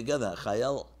they come together. Chai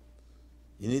Elul.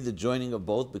 You need the joining of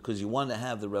both because you want to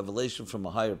have the revelation from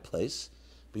a higher place,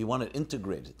 but you want it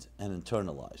integrated and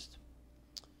internalized.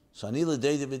 So Anila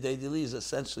Deidi V'Deidi Li is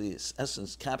essentially its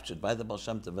essence captured by the Baal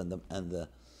Shem Tov and the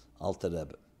Alter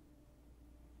Rebbe.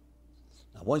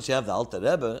 Now once you have the Alter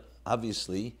Rebbe,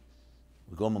 obviously,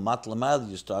 we go Mamat L'Mayl,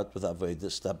 you start with Avodah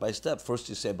step by step. First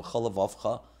you say B'chol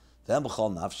Avavcha, then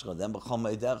B'chol Nafshcha, then B'chol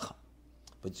Meidercha.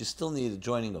 But you still need a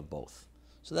joining of both.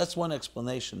 So that's one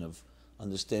explanation of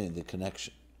understanding the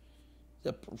connection.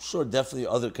 There are sure definitely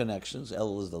other connections.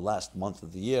 Elul is the last month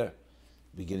of the year,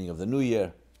 beginning of the new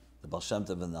year. The Baal Shem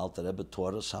Tov and the Alter Rebbe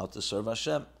taught us how to serve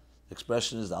Hashem. The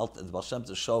expression is the Baal Shem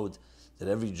Tov showed that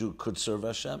every Jew could serve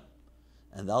Hashem,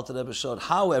 and the Alter Rebbe showed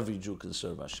how every Jew can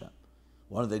serve Hashem.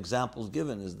 One of the examples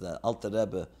given is the Alter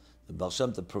Rebbe, the Baal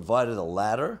Shem Tov provided a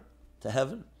ladder to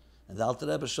heaven, and the Alter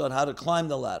Rebbe showed how to climb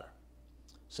the ladder.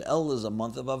 So El is a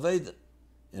month of Aveda.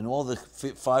 In all the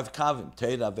 5 kavim,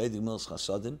 Teira, Aveda, Milas,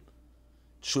 Chasadim,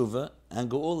 Teshuva,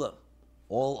 and Geula,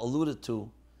 all alluded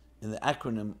to in the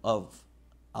acronym of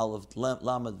Aleph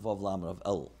Lamed Vav Lamed of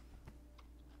El.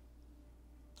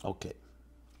 Okay.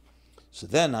 So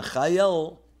then, Chai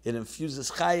Elul, it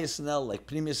infuses Chayis in El, like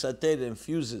Primis Ateh, it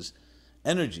infuses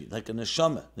energy, like a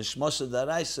neshama. Neshmasa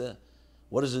daraisa,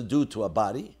 what does it do to a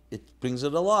body? It brings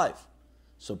it alive.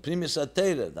 So Primus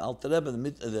Atera, the Alter Rebbe,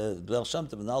 the Baal Shem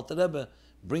Tov and the Alter Rebbe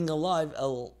bring alive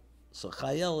El. So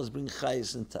Chai Elul is bringing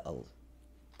Chayis into El.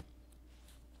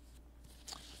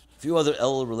 A few other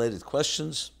El-related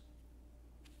questions.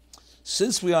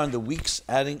 Since we are in the weeks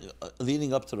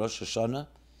leading up to Rosh Hashanah,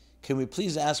 can we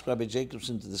please ask Rabbi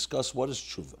Jacobson to discuss what is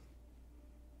teshuva?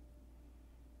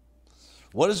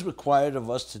 What is required of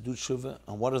us to do teshuva,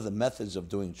 and what are the methods of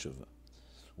doing teshuva?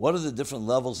 What are the different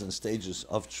levels and stages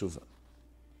of teshuva?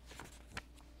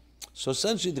 So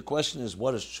essentially the question is,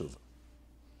 what is teshuva?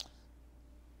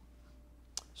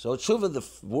 So teshuva,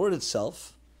 the word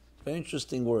itself, very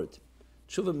interesting word.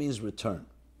 Teshuva means return.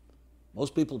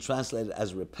 Most people translate it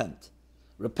as repent.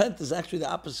 Repent is actually the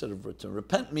opposite of return.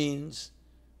 Repent means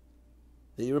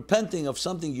that you're repenting of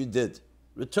something you did.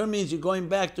 Return means you're going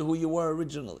back to who you were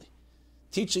originally,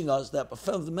 teaching us that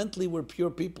fundamentally we're pure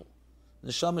people.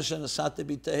 Neshama shenasate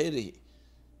b'tahirihi.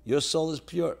 Your soul is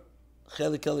pure.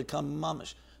 Chelik elikam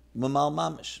mamish. Mamal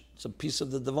mamish. It's a piece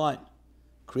of the divine,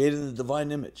 created in the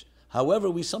divine image. However,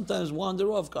 we sometimes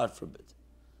wander off, God forbid.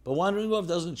 But wandering off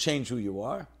doesn't change who you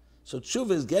are. So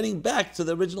teshuva is getting back to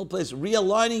the original place,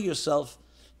 realigning yourself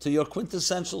to your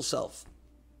quintessential self.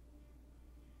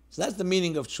 So that's the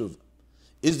meaning of teshuva.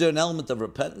 Is there an element of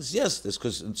repentance? Yes,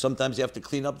 because sometimes you have to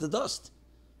clean up the dust.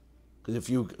 Because if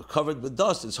you're covered with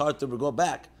dust, it's hard to go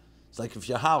back. It's like if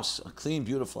your house, a clean,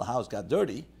 beautiful house, got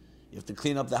dirty, you have to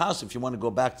clean up the house if you want to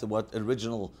go back to what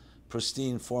original,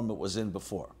 pristine form it was in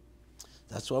before.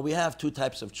 That's why we have two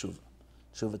types of teshuva.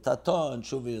 Teshuva tata and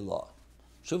teshuva ilah.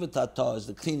 Teshuva tata is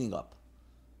the cleaning up,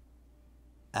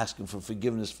 asking for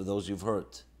forgiveness for those you've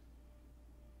hurt.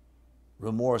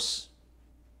 Remorse,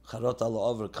 charot ala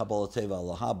over Kabbalah teva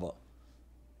ala haba.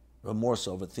 Remorse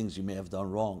over things you may have done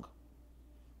wrong.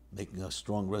 Making a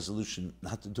strong resolution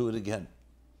not to do it again.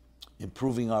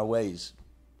 Improving our ways.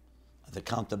 The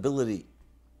accountability.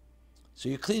 So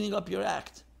you're cleaning up your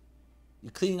act.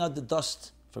 You're cleaning out the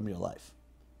dust from your life.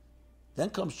 Then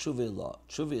comes teshuva ilah.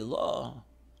 Teshuva ilah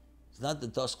is not the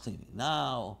dust cleaning.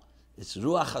 Now it's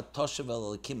ruach hatoshev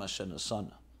el elikim asher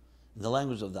nasana. In the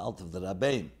language of the Alter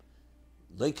Rebbe,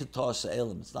 leikatos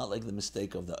elam. It's not like the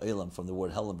mistake of the elam from the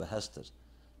word helam behester,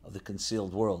 of the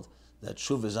concealed world, that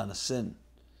teshuva is on a sin.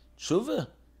 Teshuva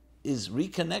is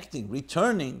reconnecting,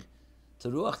 returning to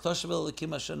ruach toshev el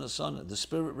elikim asher nasana, the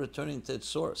spirit returning to its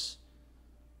source.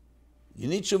 You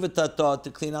need teshuva tata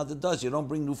to clean out the dust. You don't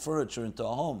bring new furniture into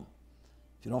a home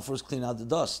if you don't first clean out the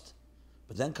dust.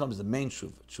 But then comes the main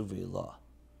teshuva, teshuva ilah,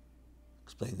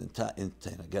 explained in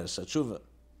Geras HaTeshuva.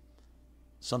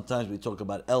 Sometimes we talk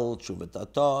about El teshuva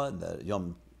tata and the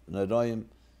Yom Narayim,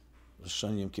 Rosh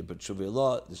Hashanah Yom Kippur teshuva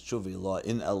ilah. There's teshuva ilah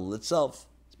in El itself.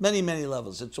 It's many, many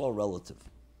levels. It's all relative.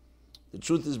 The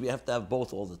truth is we have to have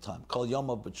both all the time. Kol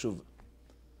Yoma b'tshuva.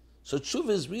 So teshuva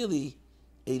is really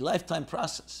a lifetime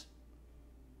process.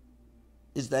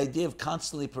 Is the idea of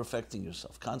constantly perfecting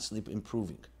yourself, constantly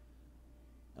improving.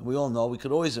 And we all know we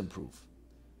could always improve.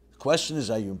 The question is,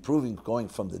 are you improving, going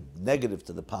from the negative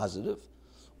to the positive,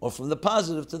 or from the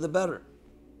positive to the better?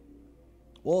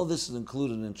 All this is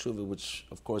included in teshuva, which,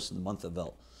 of course, in the month of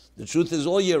El. The truth is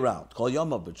all year round. Kol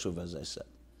Yoma b'tshuva, as I said.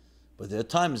 But there are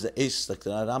times, the Ace, like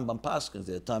the Rambam Paskins,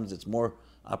 there are times it's more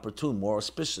opportune, more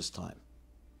auspicious time.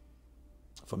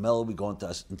 From El, we go into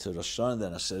Rosh Hashanah,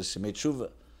 then Aser Simei Teshuva.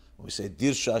 When we say,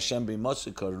 Dirsha Hashem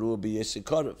b'motzikar, ruah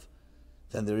b'yesikarav,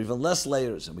 then there are even less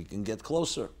layers, and we can get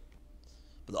closer.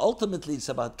 But ultimately, it's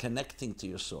about connecting to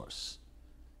your source,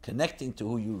 connecting to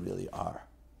who you really are.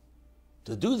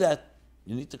 To do that,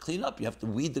 you need to clean up. You have to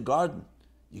weed the garden.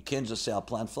 You can't just say, I'll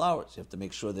plant flowers. You have to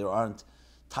make sure there aren't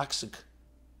toxic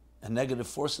and negative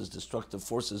forces, destructive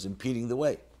forces impeding the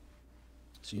way.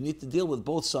 So you need to deal with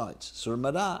both sides, Sur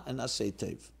Mara and Asay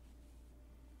Tev.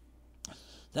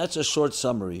 That's a short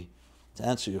summary to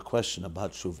answer your question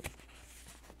about teshuva.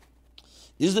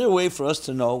 Is there a way for us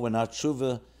to know when our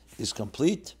teshuva is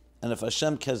complete, and if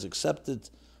Hashem has accepted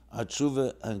our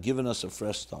teshuva and given us a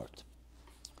fresh start?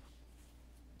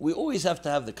 We always have to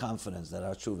have the confidence that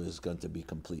our teshuva is going to be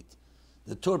complete.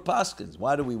 The Torah Paskins,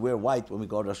 why do we wear white when we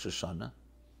go to Rosh Hashanah?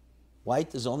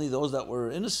 White is only those that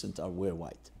were innocent are wear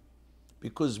white.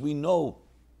 Because we know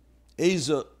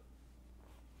Eza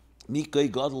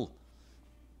Mikai Gadol,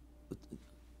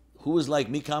 who is like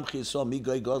Mikam Chiyasah,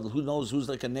 Mikai Gadol, who knows who's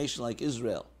like a nation like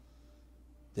Israel.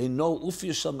 They know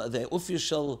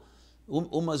Ufyashal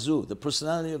Umazu, the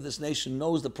personality of this nation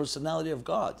knows the personality of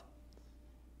God.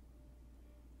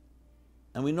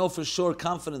 And we know for sure,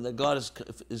 confident that God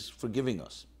is forgiving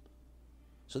us.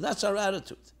 So that's our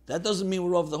attitude. That doesn't mean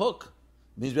we're off the hook.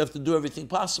 It means we have to do everything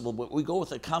possible, but we go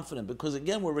with a confidence because,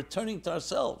 again, we're returning to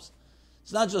ourselves.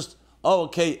 It's not just, oh,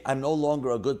 okay, I'm no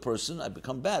longer a good person, I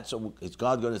become bad, so is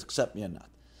God going to accept me or not?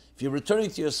 If you're returning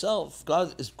to yourself,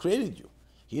 God has created you.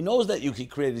 He knows that He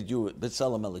created you,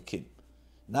 B'Tselem Elokim.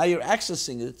 Now you're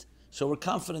accessing it, so we're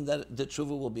confident that the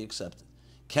teshuva will be accepted.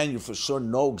 Can you for sure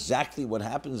know exactly what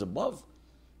happens above?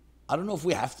 I don't know if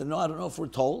we have to know. I don't know if we're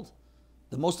told.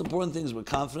 The most important thing is we're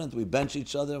confident, we bench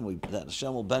each other, and that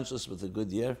Hashem will bench us with a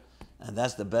good year, and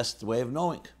that's the best way of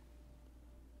knowing.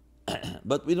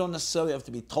 But we don't necessarily have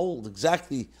to be told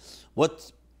exactly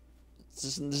what.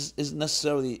 This isn't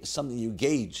necessarily something you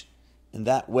gauge in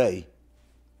that way.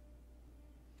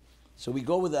 So we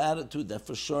go with the attitude that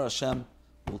for sure Hashem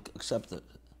will accept it.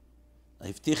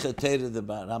 The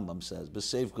Rambam says,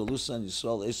 "B'seif galusa and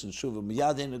Yisrael eisen shuva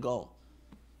miyad ein go."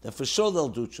 That for sure they'll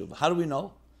do tshuva. How do we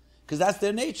know? Because that's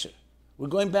their nature. We're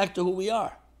going back to who we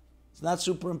are. It's not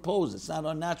superimposed. It's not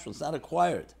unnatural. It's not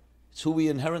acquired. It's who we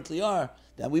inherently are.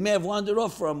 That we may have wandered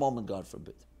off for a moment, God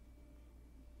forbid.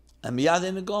 And miyad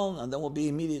ein go, and then we'll be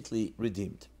immediately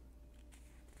redeemed.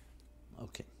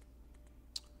 Okay.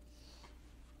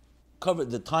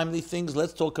 Covered the timely things.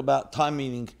 Let's talk about time,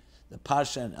 meaning the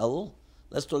Parsha and Elul.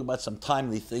 Let's talk about some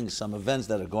timely things, some events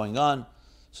that are going on.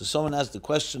 So someone asked the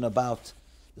question about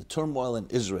the turmoil in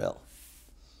Israel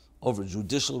over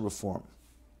judicial reform.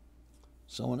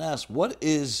 Someone asked, what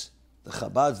is the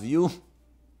Chabad view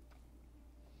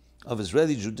of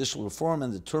Israeli judicial reform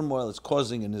and the turmoil it's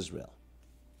causing in Israel?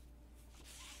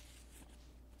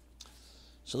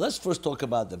 So let's first talk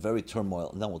about the very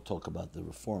turmoil, and then we'll talk about the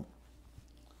reform.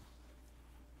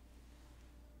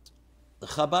 The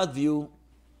Chabad view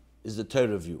is the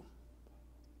Torah view.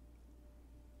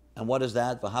 And what is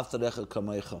that? V'haftarecha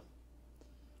kamecha.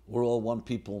 We're all one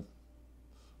people.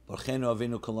 Barchenu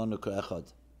avinu kolonu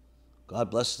ka'echad. God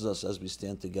blesses us as we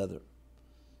stand together.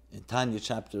 In Tanya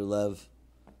chapter 11,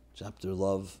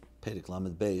 Perek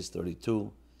Lamed Beis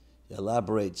 32, he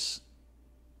elaborates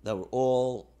that we're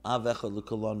all avechad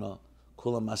l'kolonu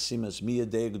kulam asimas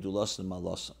miyadei gedulas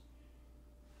malasa.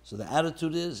 So the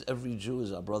attitude is every Jew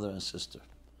is our brother and sister.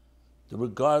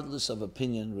 Regardless of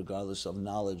opinion, regardless of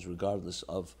knowledge, regardless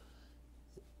of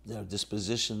their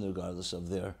disposition, regardless of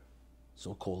their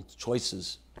so-called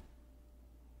choices.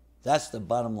 That's the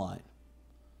bottom line.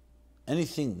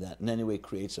 Anything that in any way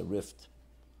creates a rift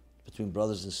between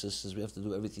brothers and sisters, we have to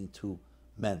do everything to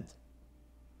mend.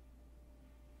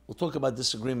 We'll talk about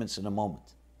disagreements in a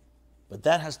moment. But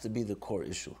that has to be the core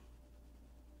issue.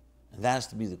 And that has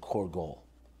to be the core goal.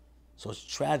 So it's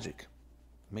tragic.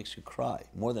 It makes you cry,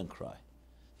 more than cry,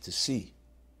 to see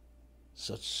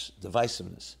such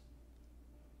divisiveness,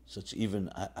 such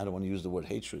even, I don't want to use the word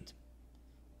hatred,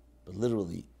 but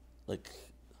literally, like,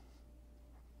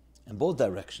 in both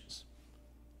directions.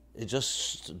 It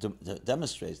just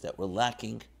demonstrates that we're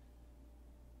lacking,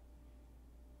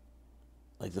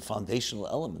 like, the foundational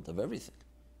element of everything.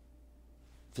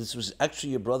 If this was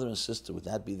actually your brother and sister, would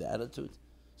that be the attitude?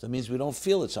 So that means we don't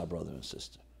feel it's our brother and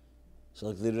sister. So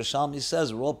like the Rishalmi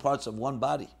says, we're all parts of one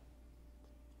body,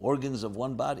 organs of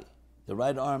one body. The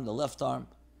right arm, the left arm,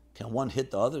 can one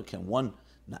hit the other? Can one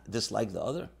not dislike the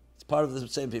other? It's part of the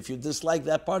same. If you dislike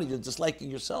that party, you're disliking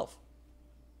yourself.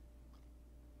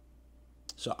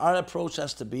 So our approach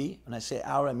has to be, and I say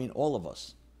our, I mean all of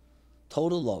us,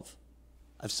 total love.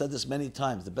 I've said this many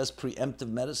times, the best preemptive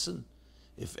medicine,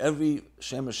 if every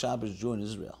Shemer Shabbos Jew in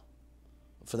Israel,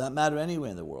 for that matter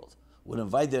anywhere in the world, would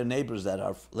invite their neighbors that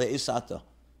are le'isata,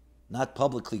 not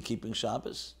publicly keeping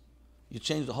Shabbos, you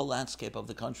change the whole landscape of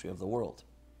the country, of the world.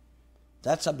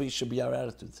 That's how should be our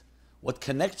attitude. What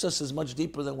connects us is much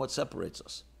deeper than what separates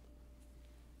us.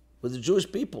 We're the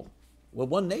Jewish people. We're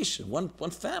one nation, one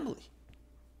family.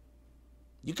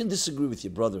 You can disagree with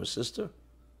your brother or sister,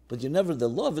 but the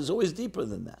love is always deeper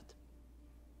than that.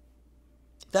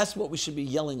 That's what we should be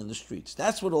yelling in the streets.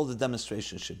 That's what all the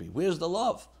demonstrations should be. Where's the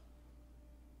love?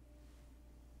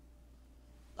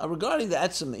 Now, regarding the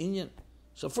Etzem Inyan,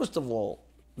 so first of all,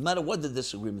 no matter what the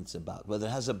disagreement's about, whether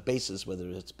it has a basis, whether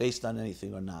it's based on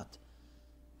anything or not,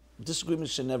 disagreement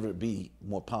should never be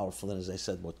more powerful than, as I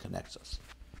said, what connects us.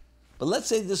 But let's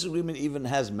say disagreement even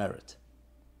has merit.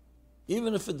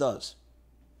 Even if it does.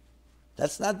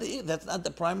 That's not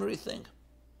the primary thing.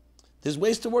 There's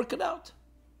ways to work it out.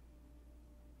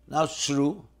 Now it's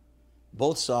true,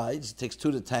 both sides, it takes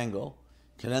two to tango,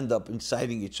 can end up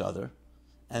inciting each other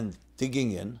and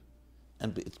digging in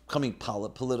and becoming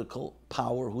political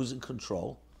power, who's in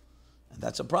control, and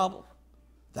that's a problem.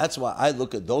 That's why I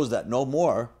look at those that know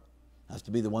more have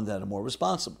to be the ones that are more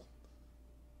responsible.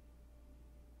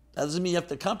 That doesn't mean you have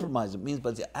to compromise. It means,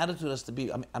 but the attitude has to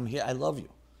be, I'm here, I love you.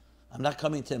 I'm not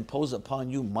coming to impose upon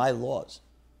you my laws,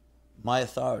 my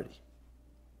authority.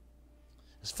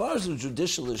 As far as the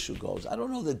judicial issue goes, I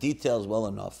don't know the details well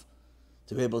enough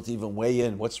to be able to even weigh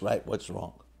in what's right, what's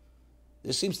wrong.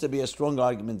 There seems to be a strong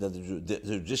argument that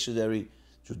the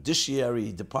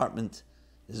judiciary department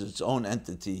is its own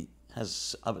entity,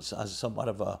 has somewhat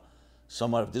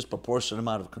of disproportionate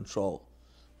amount of control.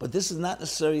 But this is not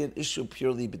necessarily an issue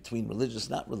purely between religious,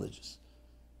 not religious.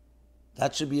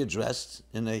 That should be addressed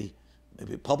in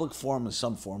maybe a public forum in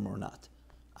some form or not.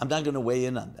 I'm not going to weigh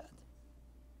in on that.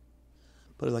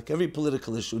 But like every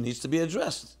political issue, needs to be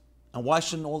addressed. And why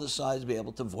shouldn't all the sides be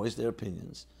able to voice their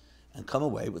opinions and come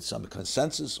away with some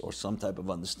consensus or some type of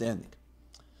understanding?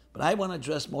 But I want to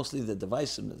address mostly the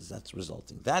divisiveness that's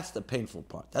resulting. That's the painful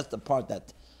part. That's the part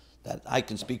that I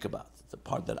can speak about. The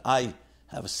part that I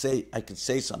have a say, I can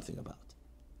say something about.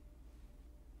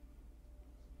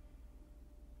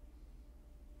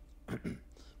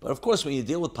 But of course, when you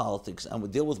deal with politics and we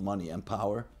deal with money and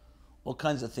power, all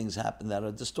kinds of things happen that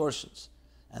are distortions.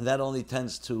 And that only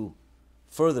tends to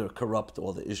further corrupt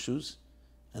all the issues.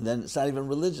 And then it's not even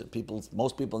religion.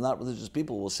 Most people, not religious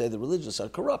people, will say the religious are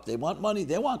corrupt. They want money,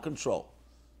 they want control.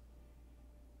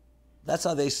 That's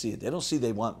how they see it. They don't see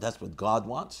that's what God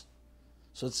wants.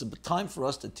 So it's a time for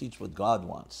us to teach what God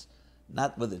wants,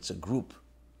 not whether it's a group.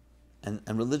 And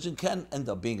religion can end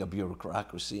up being a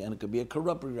bureaucracy, and it could be a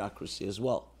corrupt bureaucracy as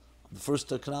well. I'm the first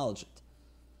to acknowledge it.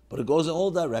 But it goes in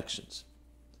all directions.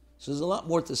 So there's a lot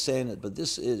more to say in it, but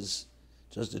this is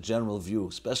just a general view,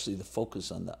 especially the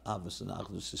focus on the Avos and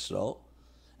Achdus Yisrael,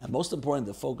 and most important,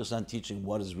 the focus on teaching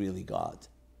what is really God.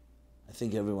 I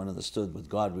think everyone understood what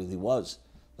God really was.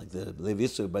 Like the Levi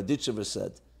Yitzchak Baditchever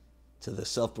said to the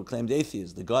self-proclaimed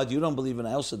atheist, the God you don't believe in,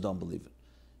 I also don't believe in.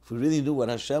 If we really knew what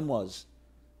Hashem was,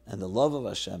 and the love of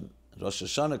Hashem, Rosh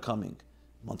Hashanah coming,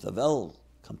 month of El,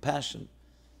 compassion,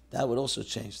 that would also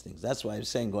change things. That's why I'm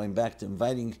saying, going back to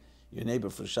inviting your neighbor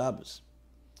for Shabbos.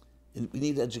 We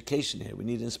need education here. We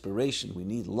need inspiration. We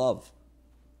need love.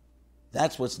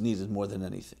 That's what's needed more than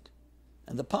anything.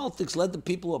 And the politics, let the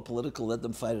people who are political, let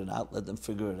them fight it out, let them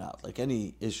figure it out, like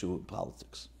any issue in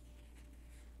politics.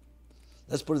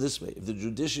 Let's put it this way. If the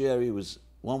judiciary was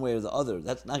one way or the other,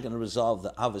 that's not going to resolve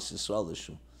the Avos Yisrael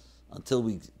issue until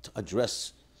we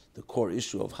address the core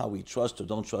issue of how we trust or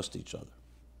don't trust each other.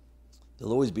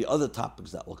 There'll always be other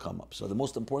topics that will come up. So the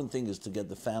most important thing is to get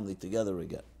the family together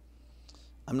again.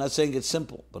 I'm not saying it's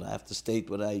simple, but I have to state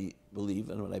what I believe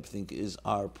and what I think is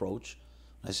our approach.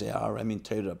 When I say our, I mean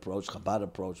Torah approach, Chabad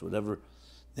approach, whatever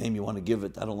name you want to give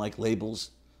it. I don't like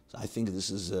labels. So I think this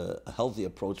is a healthy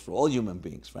approach for all human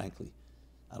beings, frankly.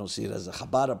 I don't see it as a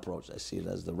Chabad approach. I see it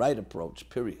as the right approach,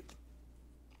 period.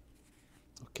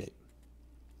 Okay.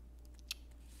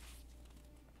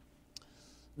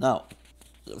 Now,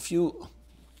 a few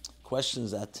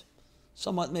questions that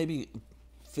somewhat maybe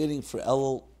fitting for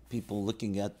Elul, people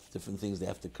looking at different things they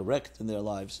have to correct in their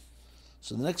lives.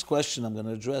 So the next question I'm going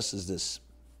to address is this.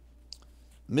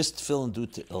 Missed tefillin due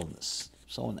to illness.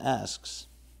 Someone asks,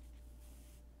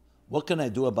 what can I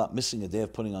do about missing a day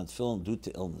of putting on tefillin due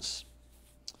to illness?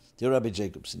 Dear Rabbi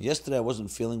Jacobson, yesterday I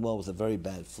wasn't feeling well with a very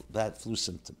bad flu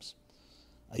symptoms.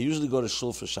 I usually go to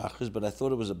shul for shachris, but I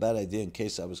thought it was a bad idea in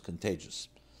case I was contagious.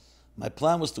 My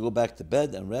plan was to go back to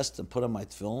bed and rest and put on my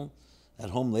tefillin at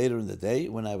home later in the day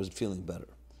when I was feeling better.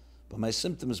 But my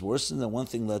symptoms worsened and one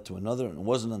thing led to another, and it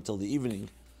wasn't until the evening,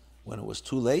 when it was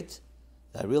too late,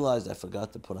 that I realized I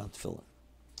forgot to put on tefillin.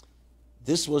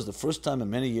 This was the first time in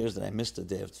many years that I missed a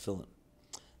day of tefillin.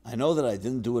 I know that I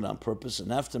didn't do it on purpose,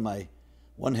 and after my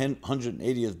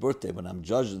 180th birthday, when I'm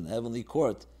judged in the heavenly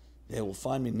court, they will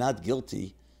find me not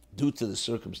guilty due to the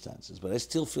circumstances. But I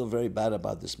still feel very bad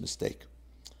about this mistake.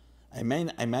 I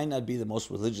might not be the most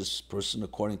religious person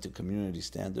according to community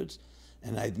standards,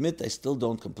 and I admit I still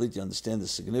don't completely understand the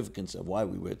significance of why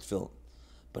we wear tefillin.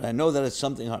 But I know that it's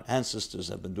something our ancestors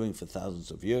have been doing for thousands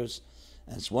of years,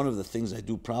 and it's one of the things I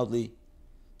do to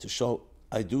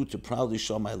proudly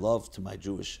show my love to my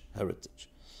Jewish heritage.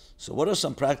 So what are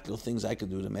some practical things I could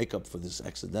do to make up for this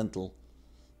accidental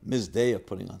missed day of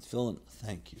putting on tefillin?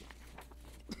 Thank you.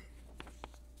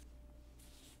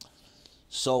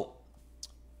 So,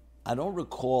 I don't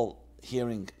recall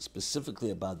hearing specifically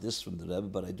about this from the Rebbe,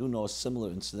 but I do know a similar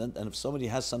incident. And if somebody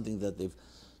has something that they've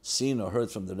seen or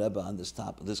heard from the Rebbe on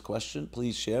this question,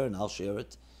 please share, and I'll share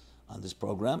it on this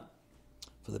program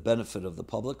for the benefit of the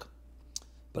public.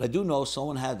 But I do know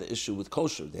someone had the issue with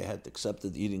kosher. They had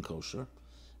accepted eating kosher,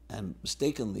 and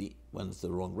mistakenly went to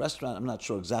the wrong restaurant. I'm not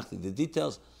sure exactly the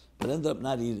details, but ended up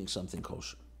not eating something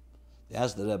kosher. They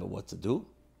asked the Rebbe what to do.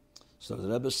 So the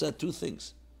Rebbe said two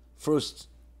things. First,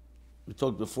 we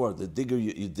talked before, the digger,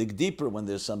 you dig deeper when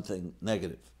there's something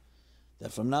negative.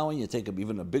 That from now on you take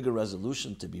even a bigger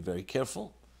resolution to be very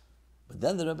careful. But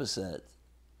then the Rebbe said,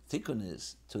 tikkun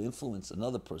is to influence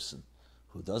another person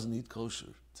who doesn't eat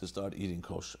kosher to start eating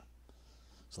kosher.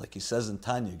 It's like he says in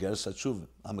Tanya, Geras HaTshuva,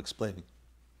 I'm explaining,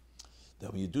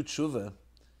 that when you do tshuva,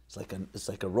 it's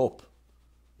like a rope.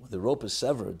 When the rope is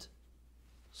severed,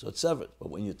 so it's severed. But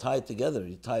when you tie it together,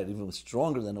 you tie it even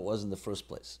stronger than it was in the first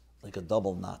place, like a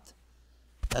double knot.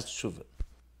 That's tshuva.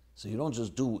 So you don't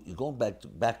just you're going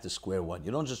back to square one.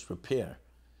 You don't just repair.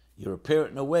 You repair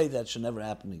it in a way that should never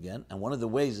happen again. And one of the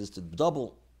ways is to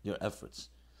double your efforts.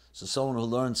 So someone who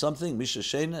learns something, Misha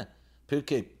Sheina,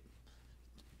 Pirkei,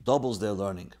 doubles their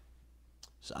learning.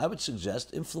 So I would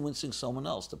suggest influencing someone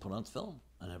else to put on film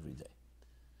on every day.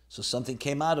 So something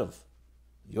came out of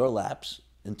your laps,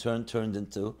 in turn turned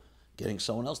into getting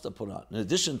someone else to put on. In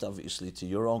addition to, obviously, to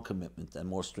your own commitment and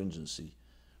more stringency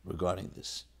regarding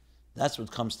this. That's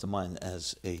what comes to mind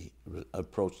as a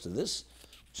approach to this,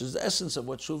 which is the essence of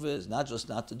what tshuva is, not just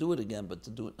not to do it again, but to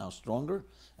do it now stronger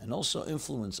and also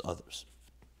influence others.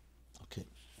 Okay.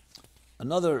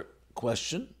 Another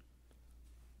question,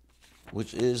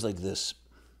 which is like this.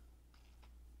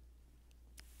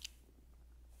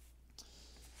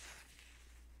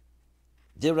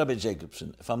 Dear Rabbi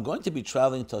Jacobson, if I'm going to be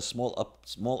traveling to a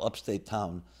small upstate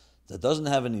town that doesn't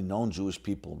have any known Jewish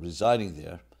people residing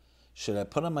there, should I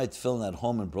put on my tefillin at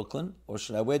home in Brooklyn, or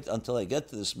should I wait until I get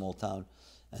to this small town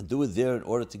and do it there in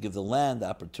order to give the land the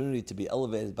opportunity to be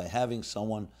elevated by having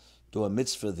someone do a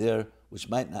mitzvah there, which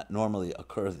might not normally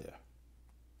occur there?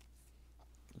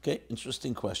 Okay,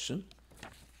 interesting question.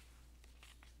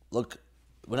 Look,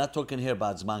 we're not talking here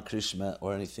about Zman Krishma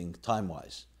or anything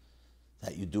time-wise.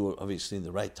 That you do, obviously, in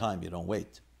the right time, you don't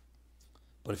wait.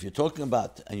 But if you're talking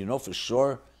about, and you know for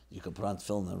sure you can put on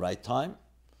tefillin in the right time,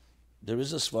 there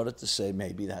is a svara to say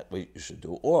maybe that way you should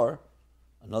do. Or,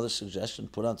 another suggestion,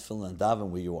 put on tefillin and daven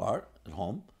where you are, at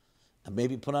home, and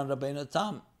maybe put on Rabbeinu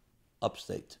Tam,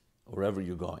 upstate, wherever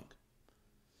you're going.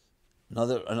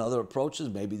 Another approach is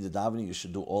maybe the davening you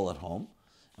should do all at home.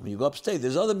 And when you go upstate,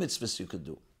 there's other mitzvahs you could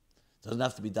do. It doesn't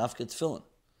have to be dafka tefillin.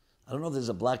 I don't know if there's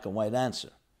a black and white answer.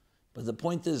 But the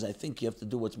point is, I think you have to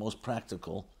do what's most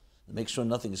practical and make sure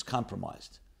nothing is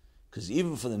compromised. Because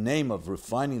even for the name of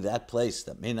refining that place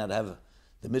that may not have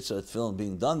the mitzvah of tefillin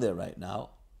being done there right now,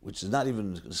 which is not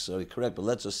even necessarily correct, but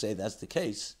let's just say that's the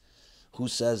case, who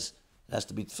says it has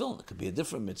to be tefillin? It could be a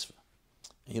different mitzvah.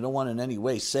 And you don't want in any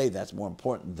way say that's more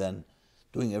important than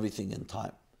doing everything in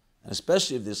time. And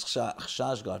especially if there's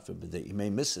chash, God forbid, that you may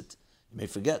miss it, you may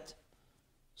forget.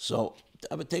 So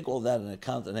I would take all that into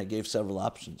account, and I gave several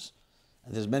options.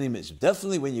 And there's many mitzvahs.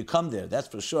 Definitely when you come there, that's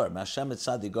for sure.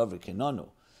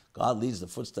 God leads the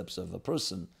footsteps of a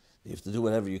person. You have to do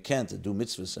whatever you can to do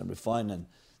mitzvahs and refine. And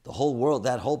the whole world,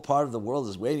 that whole part of the world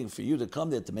is waiting for you to come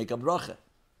there to make a bracha.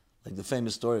 Like the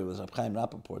famous story was Reb Chaim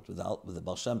Rappaport with the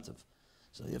Baal Shem Tov.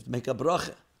 So you have to make a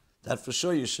bracha. That for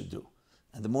sure you should do.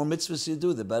 And the more mitzvahs you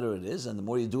do, the better it is. And the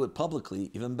more you do it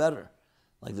publicly, even better.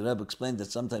 Like the Rebbe explained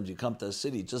that sometimes you come to a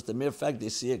city, just the mere fact they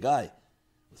see a guy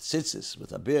with tzitzis,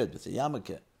 with a beard, with a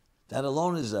yarmulke, that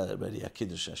alone is already a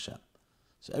kiddush Hashem.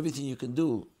 So everything you can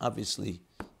do, obviously,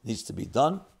 needs to be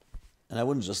done. And I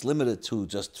wouldn't just limit it to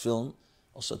just tefillin.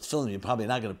 Also, tefillin, you're probably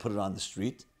not going to put it on the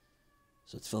street.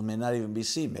 So tefillin may not even be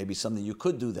seen. Maybe something you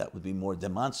could do that would be more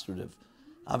demonstrative.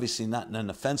 Obviously not in an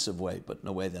offensive way, but in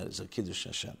a way that is a kiddush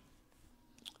Hashem.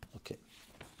 Okay.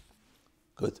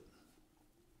 Good.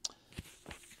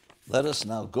 Let us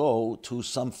now go to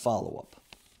some follow-up.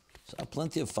 So I have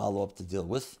plenty of follow-up to deal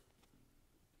with.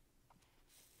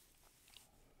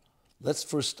 Let's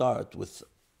first start with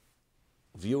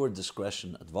viewer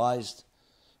discretion advised,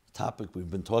 a topic we've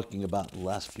been talking about in the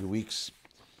last few weeks.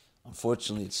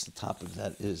 Unfortunately, it's the topic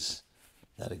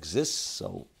that exists,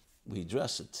 so we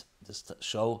address it. This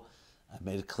show, I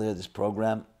made it clear, this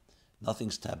program,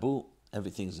 nothing's taboo,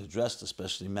 everything's addressed,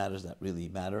 especially matters that really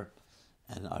matter,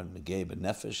 and are negay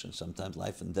b'nefesh, and sometimes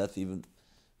life and death, even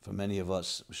for many of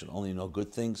us. We should only know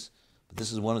good things. But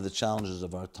this is one of the challenges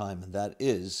of our time, and that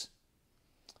is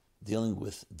dealing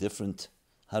with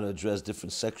how to address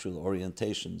different sexual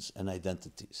orientations and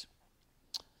identities.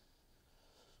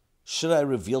 Should I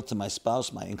reveal to my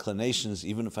spouse my inclinations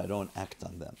even if I don't act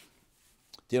on them?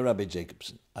 Dear Rabbi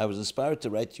Jacobson, I was inspired to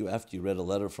write to you after you read a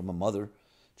letter from a mother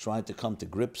trying to come to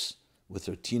grips with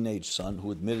her teenage son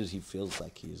who admitted he feels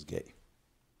like he is gay.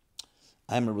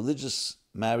 I am a religious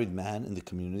married man in the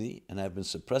community, and I have been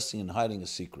suppressing and hiding a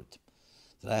secret,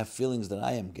 that I have feelings that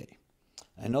I am gay.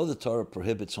 I know the Torah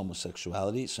prohibits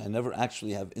homosexuality, so I never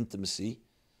actually have intimacy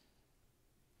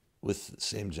with the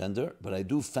same gender, but I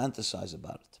do fantasize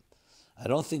about it. I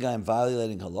don't think I am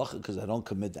violating halacha because I don't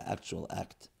commit the actual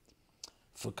act.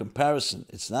 For comparison,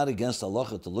 it's not against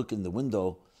halacha to look in the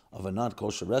window of a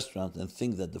non-kosher restaurant and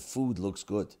think that the food looks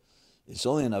good. It's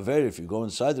only an aver if you go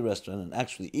inside the restaurant and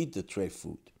actually eat the tray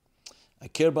food. I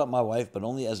care about my wife, but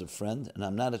only as a friend, and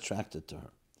I'm not attracted to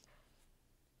her.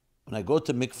 When I go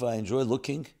to mikveh, I enjoy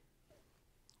looking.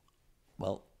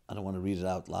 Well, I don't want to read it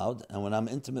out loud. And when I'm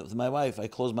intimate with my wife, I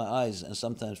close my eyes and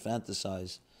sometimes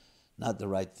fantasize not the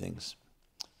right things.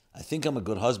 I think I'm a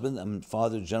good husband and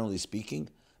father, generally speaking,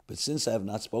 but since I have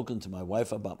not spoken to my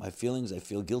wife about my feelings, I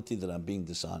feel guilty that I'm being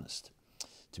dishonest.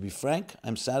 To be frank,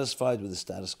 I'm satisfied with the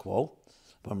status quo,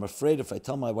 but I'm afraid if I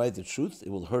tell my wife the truth, it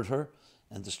will hurt her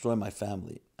and destroy my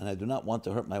family, and I do not want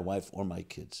to hurt my wife or my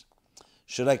kids.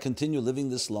 Should I continue living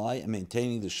this lie and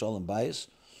maintaining the shalom bias,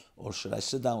 or should I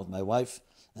sit down with my wife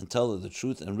and tell her the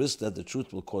truth and risk that the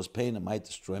truth will cause pain and might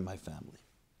destroy my family?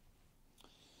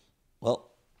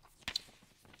 Well,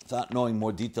 without knowing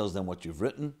more details than what you've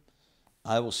written,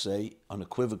 I will say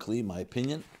unequivocally, my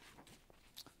opinion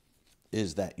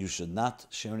is that you should not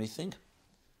share anything,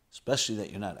 especially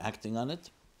that you're not acting on it.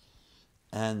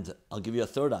 And I'll give you a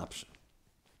third option.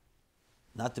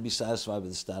 Not to be satisfied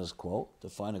with the status quo, to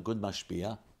find a good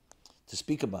mashpia to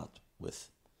speak about with.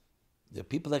 There are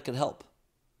people that can help.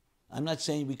 I'm not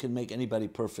saying we can make anybody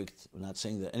perfect. We're not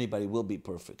saying that anybody will be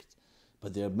perfect.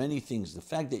 But there are many things. The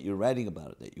fact that you're writing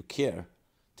about it, that you care,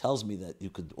 tells me that you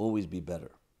could always be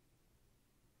better.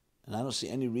 And I don't see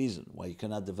any reason why you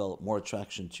cannot develop more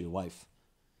attraction to your wife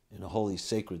in a holy,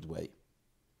 sacred way.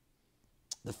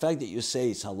 The fact that you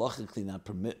say it's halachically not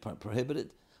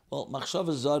prohibited, well,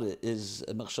 machshava zara is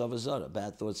a machshava zara. A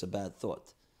bad thought's a bad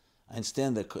thought. I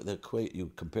understand that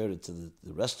you compared it to the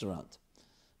restaurant.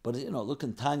 But, look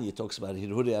in Tanya, it talks about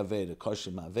hiruri aveda,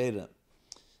 koshim aveda.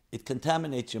 It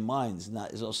contaminates your mind,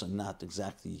 is also not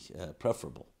exactly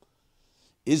preferable.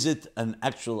 Is it an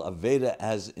actual aveda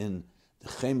as in the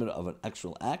chemer of an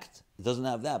actual act? It doesn't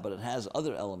have that, but it has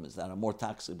other elements that are more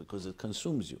toxic because it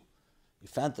consumes you. You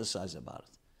fantasize about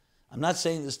it. I'm not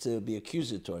saying this to be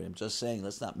accusatory. I'm just saying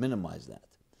let's not minimize that.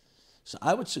 So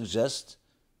I would suggest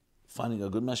finding a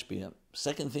good mashpia.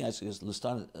 Second thing I suggest, let's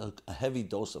start a heavy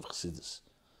dose of Chassidus,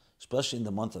 especially in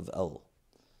the month of Elul.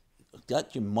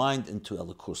 Get your mind into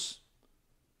Elikus.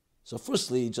 So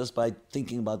firstly, just by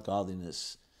thinking about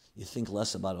godliness, you think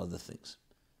less about other things.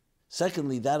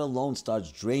 Secondly, that alone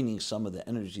starts draining some of the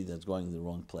energy that's going in the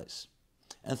wrong place.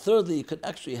 And thirdly, it could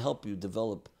actually help you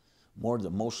develop more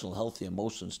emotional, healthy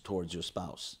emotions towards your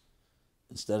spouse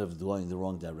instead of going the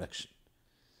wrong direction.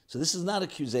 So this is not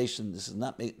accusation. It's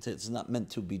not meant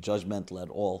to be judgmental at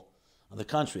all. On the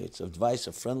contrary, it's advice,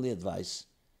 a friendly advice,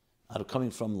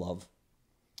 coming from love,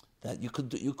 that you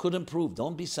could improve.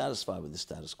 Don't be satisfied with the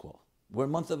status quo. We're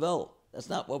in month of El. That's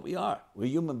not what we are. We're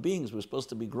human beings. We're supposed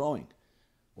to be growing.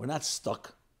 We're not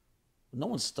stuck. No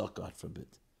one's stuck, God forbid.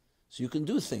 So you can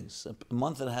do things. A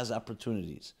month that has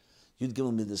opportunities. You'd give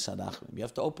them the sadachim. You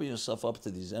have to open yourself up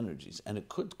to these energies, and it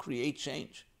could create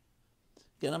change.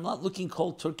 Again, I'm not looking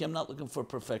cold turkey. I'm not looking for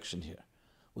perfection here.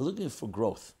 We're looking for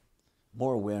growth,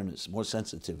 more awareness, more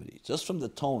sensitivity. Just from the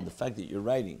tone, the fact that you're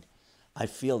writing, I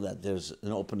feel that there's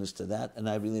an openness to that, and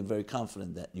I really am very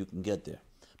confident that you can get there.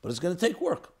 But it's going to take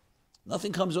work.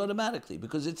 Nothing comes automatically,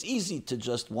 because it's easy to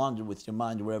just wander with your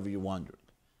mind wherever you're wandering.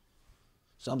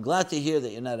 So I'm glad to hear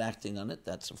that you're not acting on it.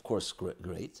 That's, of course,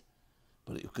 great.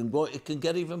 But it can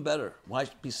get even better. Why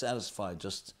be satisfied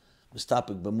just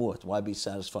mistapik b'muat? Why be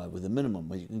satisfied with the minimum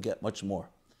when you can get much more?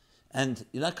 And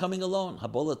you're not coming alone.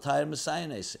 Habola tayr messiah.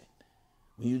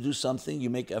 When you do something, you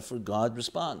make effort, God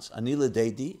responds. Ani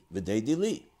l'deidi v'deidi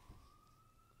li.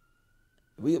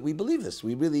 We believe this.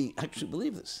 We really actually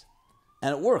believe this.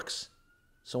 And it works.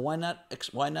 So why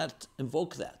not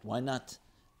invoke that? Why not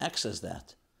access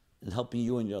that in helping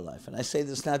you in your life? And I say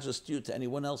this not just to you, to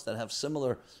anyone else that have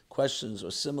similar questions or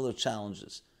similar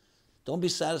challenges. Don't be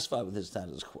satisfied with the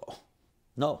status quo.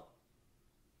 No.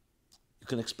 You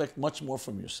can expect much more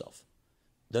from yourself.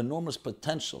 The enormous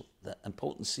potential and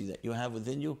potency that you have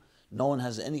within you, no one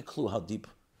has any clue how deep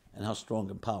and how strong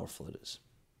and powerful it is.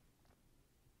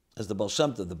 As the Baal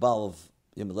Shem Tov, the Baal of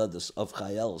Yemiledus of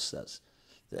Chai Elul says,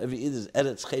 that every Id is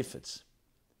Eretz Chayfetz.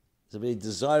 It's a very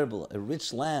desirable, a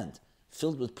rich land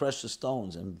filled with precious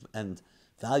stones and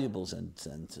valuables and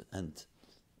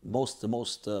the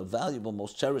most valuable,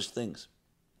 most cherished things.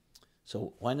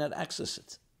 So why not access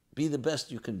it? Be the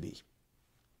best you can be.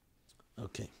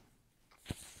 Okay.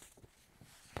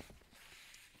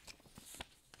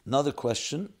 Another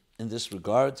question in this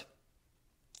regard.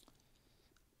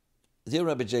 Dear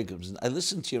Rabbi Jacobs, I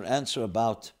listened to your answer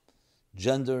about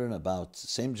gender and about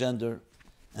same gender,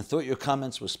 and thought your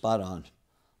comments were spot on.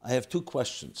 I have two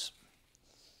questions.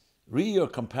 Read your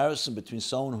comparison between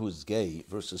someone who is gay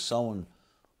versus someone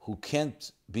who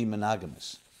can't be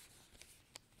monogamous.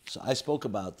 So I spoke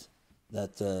about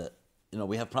that,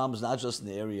 we have problems not just in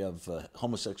the area of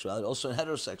homosexuality, also in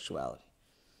heterosexuality.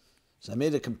 So I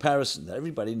made a comparison that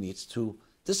everybody needs to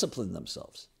discipline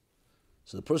themselves.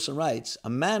 So the person writes, a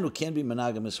man who can't be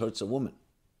monogamous hurts a woman.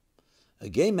 A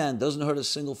gay man doesn't hurt a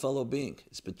single fellow being.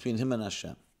 It's between him and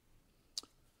Hashem.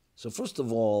 So first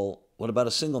of all, what about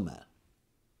a single man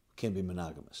who can't be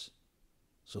monogamous?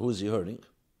 So who is he hurting?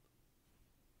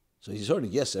 So he's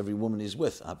hurting, yes, every woman he's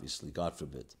with, obviously, God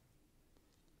forbid.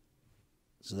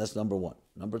 So that's number one.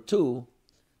 Number two,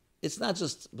 it's not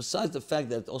just, besides the fact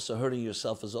that also hurting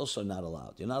yourself is also not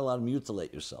allowed. You're not allowed to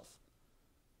mutilate yourself.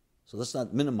 So let's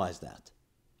not minimize that.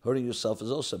 Hurting yourself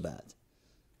is also bad.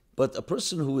 But a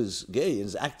person who is gay and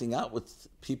is acting out with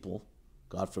people,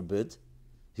 God forbid,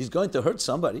 he's going to hurt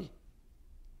somebody.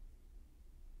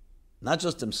 Not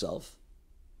just himself.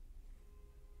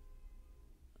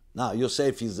 Now, you'll say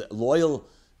if he's loyal,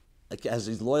 as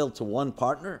he's loyal to one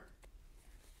partner,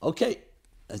 okay,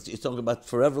 you're talking about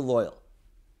forever loyal.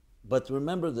 But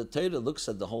remember, the Torah looks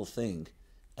at the whole thing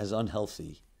as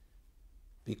unhealthy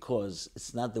because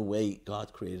it's not the way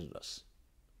God created us.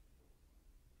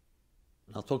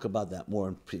 And I'll talk about that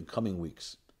more in coming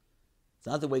weeks. It's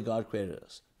not the way God created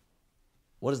us.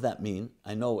 What does that mean?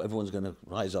 I know everyone's going to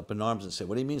rise up in arms and say,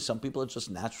 what do you mean? Some people are just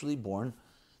naturally born,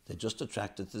 they're just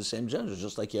attracted to the same gender,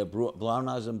 just like you have brown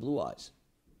eyes and blue eyes.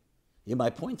 Yeah,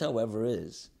 my point, however,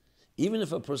 is, even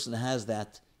if a person has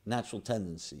that natural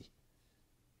tendency,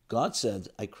 God said,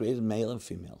 I created male and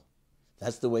female.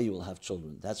 That's the way you will have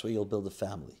children. That's where you'll build a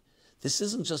family. This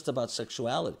isn't just about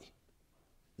sexuality.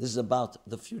 This is about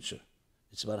the future.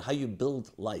 It's about how you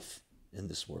build life in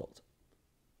this world.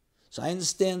 So I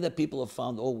understand that people have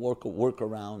found all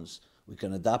workarounds. We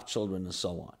can adopt children and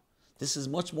so on. This is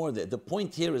much more, the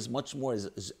point here is much more,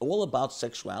 is all about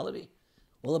sexuality,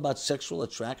 all about sexual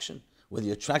attraction, whether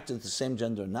you're attracted to the same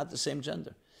gender or not the same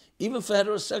gender. Even for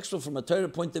heterosexual, from a Torah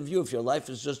point of view, if your life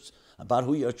is just about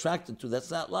who you're attracted to, that's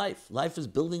not life. Life is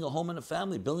building a home and a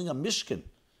family, building a mishkan,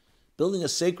 building a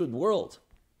sacred world.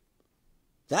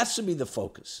 That should be the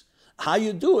focus. How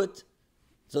you do it,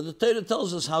 so the Torah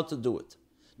tells us how to do it.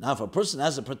 Now, if a person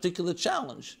has a particular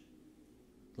challenge,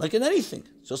 like in anything,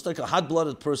 just like a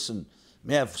hot-blooded person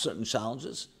may have certain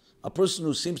challenges, a person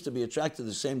who seems to be attracted to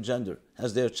the same gender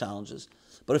has their challenges.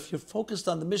 But if you're focused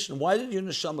on the mission, why did your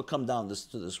neshama come down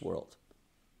to this world?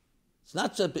 It's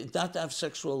not to have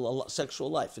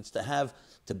sexual life. It's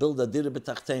to build a dira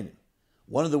b'tachtenim.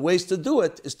 One of the ways to do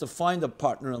it is to find a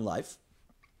partner in life,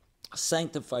 a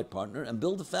sanctified partner, and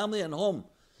build a family and home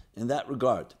in that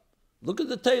regard. Look at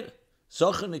the Torah.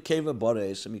 Zocher nekeva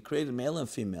bareis, and he created male and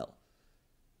female.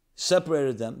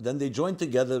 Separated them, then they joined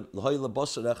together, l'hoy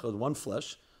lebasar echad, one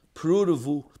flesh,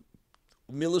 pruruvu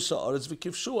milusa aretz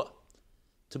v'kivshua,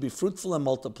 to be fruitful and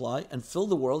multiply, and fill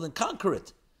the world and conquer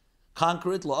it.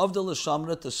 Conquer it, la'avdal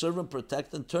l'shamra, to serve and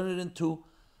protect, and turn it into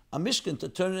a mishkan, to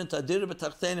turn it into a dira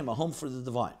b'tachtenim, a home for the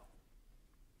divine.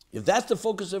 If that's the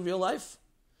focus of your life,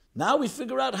 now we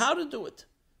figure out how to do it.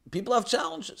 People have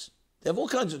challenges. They have all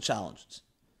kinds of challenges.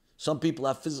 Some people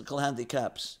have physical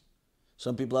handicaps.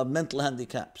 Some people have mental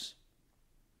handicaps.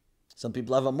 Some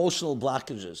people have emotional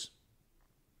blockages.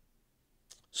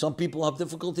 Some people have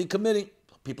difficulty committing.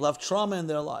 People have trauma in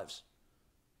their lives.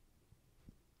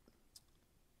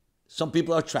 Some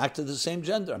people are attracted to the same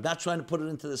gender. I'm not trying to put it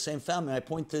into the same family. My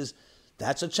point is,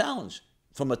 that's a challenge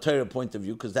from a Torah point of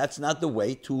view, because that's not the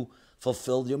way to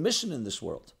fulfill your mission in this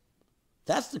world.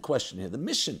 That's the question here, the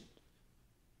mission.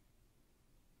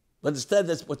 But instead,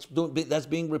 that's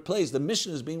being replaced. The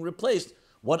mission is being replaced.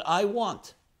 What I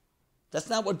want. That's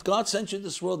not what God sent you to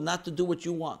this world, not to do what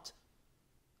you want.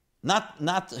 Not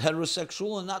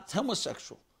heterosexual and not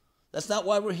homosexual. That's not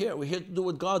why we're here. We're here to do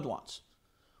what God wants.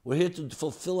 We're here to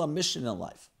fulfill our mission in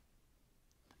life.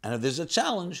 And if there's a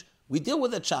challenge, we deal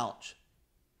with that challenge.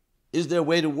 Is there a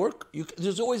way to work?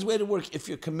 There's always a way to work if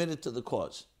you're committed to the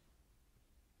cause.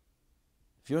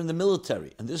 If you're in the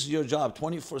military and this is your job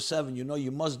 24/7, you know you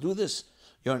must do this.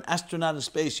 You're an astronaut in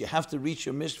space. You have to reach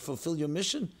your mission, fulfill your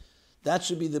mission. That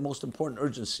should be the most important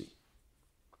urgency.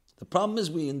 The problem is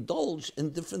we indulge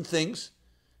in different things.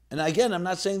 And again, I'm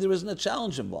not saying there isn't a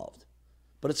challenge involved,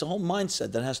 but it's a whole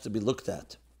mindset that has to be looked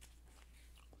at.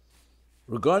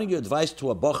 Regarding your advice to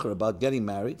a bacher about getting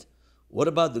married, what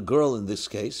about the girl in this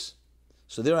case?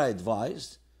 So there I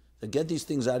advised to get these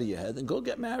things out of your head and go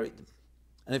get married.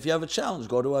 And if you have a challenge,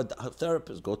 go to a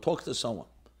therapist, go talk to someone.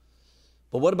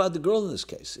 But what about the girl in this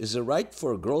case? Is it right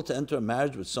for a girl to enter a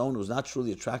marriage with someone who's not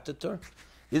truly attracted to her?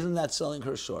 Isn't that selling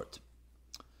her short?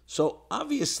 So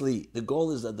obviously the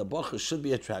goal is that the bacher should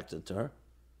be attracted to her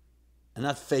and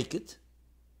not fake it.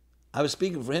 I was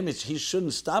speaking for him, he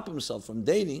shouldn't stop himself from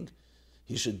dating.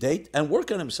 He should date and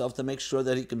work on himself to make sure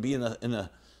that he can be in an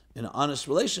honest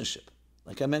relationship,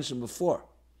 like I mentioned before.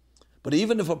 But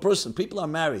even if people are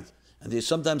married and they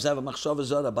sometimes have a machshava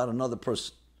zara about another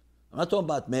person. I'm not talking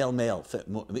about male,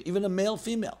 even a male,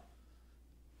 female.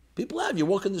 People have, you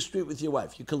walk in the street with your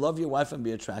wife. You can love your wife and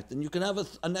be attracted, and you can have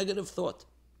a negative thought.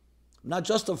 I'm not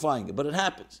justifying it, but it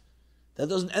happens. That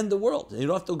doesn't end the world. And you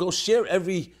don't have to go share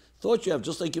every thought you have,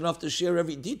 just like you don't have to share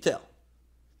every detail.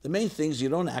 The main thing is you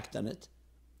don't act on it,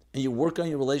 and you work on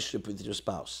your relationship with your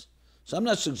spouse. So I'm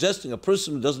not suggesting a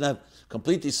person who doesn't have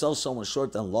completely sell someone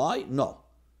short and lie. No.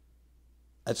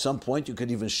 At some point, you could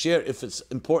even share if it's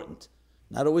important.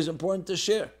 Not always important to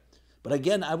share. But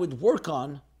again, I would work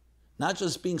on not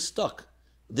just being stuck.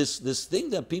 This thing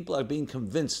that people are being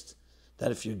convinced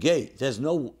that if you're gay, there's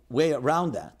no way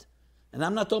around that. And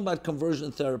I'm not talking about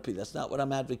conversion therapy. That's not what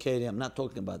I'm advocating. I'm not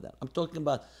talking about that. I'm talking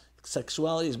about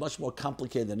sexuality is much more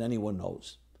complicated than anyone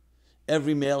knows.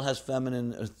 Every male has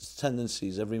feminine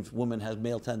tendencies. Every woman has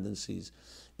male tendencies.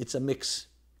 It's a mix.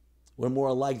 We're more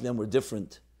alike than we're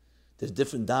different. There's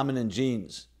different dominant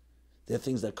genes. There are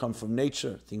things that come from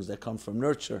nature, things that come from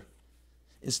nurture.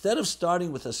 Instead of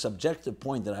starting with a subjective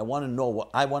point that I want to know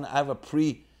what I have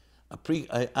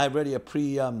already a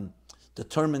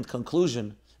predetermined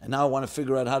conclusion, and now I want to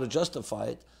figure out how to justify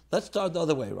it. Let's start the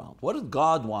other way around. What does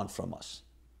God want from us?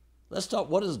 Let's start.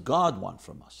 What does God want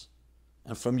from us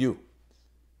and from you?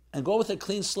 And go with a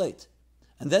clean slate.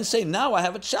 And then say, now I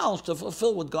have a challenge to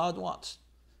fulfill what God wants.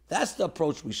 That's the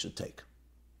approach we should take.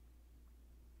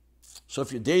 So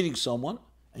if you're dating someone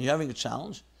and you're having a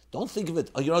challenge, don't think of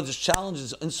it, this challenge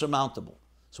is insurmountable.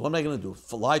 So what am I going to do?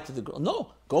 Lie to the girl?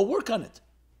 No, go work on it.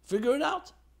 Figure it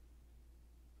out.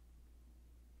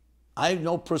 I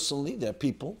know personally there are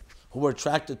people who were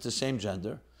attracted to the same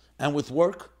gender, and with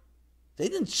work, they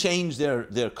didn't change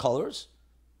their colors.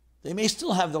 They may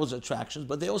still have those attractions,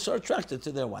 but they also are attracted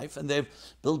to their wife, and they've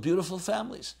built beautiful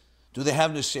families. Do they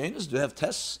have nisyanas? Do they have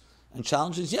tests and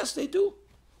challenges? Yes, they do.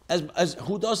 As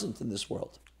who doesn't in this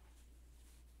world?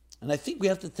 And I think we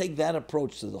have to take that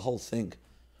approach to the whole thing,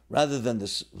 rather than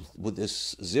this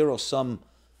zero-sum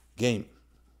game.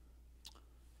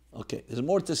 Okay, there's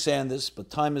more to say on this, but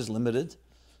time is limited,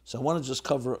 so I want to just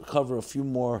cover a few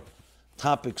more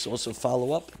topics. Also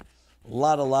follow up a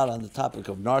lot on the topic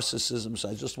of narcissism. So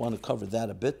I just want to cover that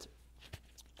a bit.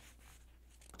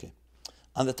 Okay,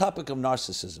 on the topic of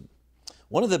narcissism,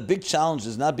 one of the big challenges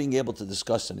is not being able to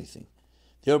discuss anything.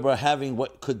 Thereby having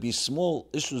what could be small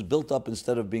issues built up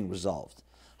instead of being resolved.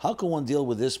 How can one deal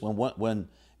with this when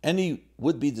any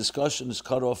would-be discussion is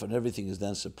cut off and everything is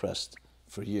then suppressed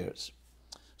for years?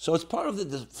 So it's part of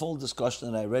the full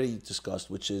discussion that I already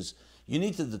discussed, which is you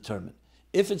need to determine.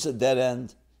 If it's a dead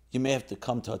end, you may have to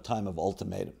come to a time of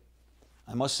ultimatum.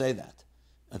 I must say that.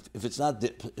 If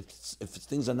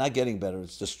things are not getting better,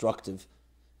 it's destructive,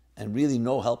 and really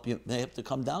no help, you may have to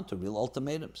come down to real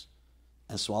ultimatums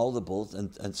and swallow the bullet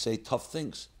and say tough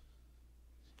things.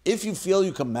 If you feel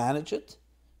you can manage it,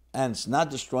 and it's not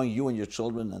destroying you and your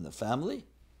children and the family,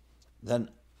 then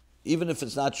even if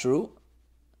it's not true,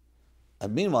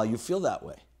 and meanwhile you feel that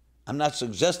way. I'm not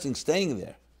suggesting staying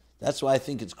there. That's why I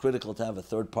think it's critical to have a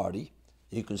third party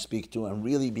you can speak to and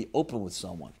really be open with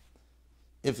someone.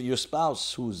 If your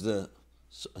spouse, who's the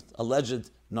alleged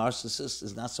narcissist,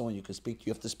 is not someone you can speak to,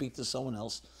 you have to speak to someone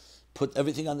else. Put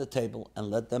everything on the table and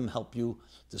let them help you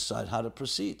decide how to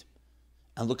proceed.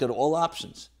 And look at all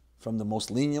options, from the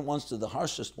most lenient ones to the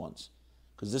harshest ones.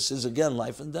 Because this is, again,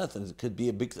 life and death, and it could be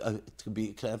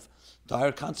it could have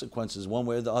dire consequences one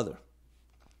way or the other.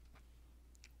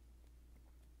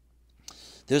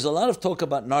 There's a lot of talk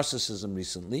about narcissism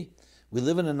recently. We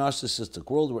live in a narcissistic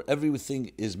world where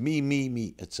everything is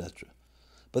me, etc.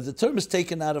 But the term is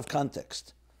taken out of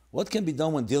context. What can be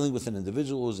done when dealing with an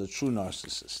individual who is a true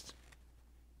narcissist?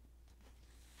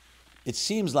 It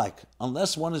seems like,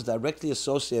 unless one is directly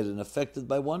associated and affected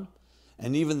by one,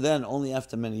 and even then only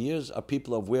after many years, are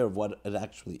people aware of what it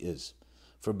actually is.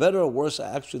 For better or worse,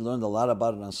 I actually learned a lot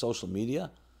about it on social media,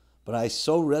 but I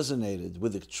so resonated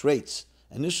with the traits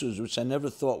and issues which I never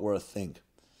thought were a thing.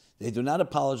 They do not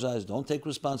apologize, don't take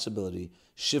responsibility,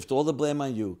 shift all the blame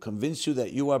on you, convince you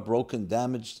that you are broken,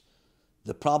 damaged,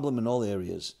 the problem in all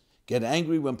areas, get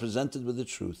angry when presented with the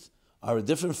truth, are a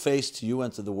different face to you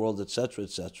and to the world, etc.,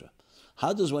 etc.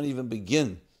 How does one even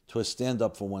begin to stand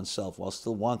up for oneself while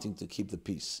still wanting to keep the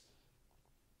peace?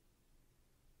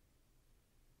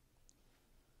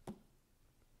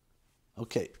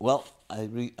 Okay, well, I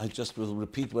just will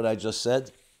repeat what I just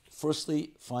said.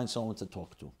 Firstly, find someone to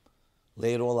talk to.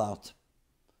 Lay it all out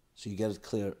so you get it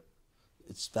clear.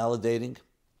 It's validating,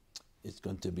 it's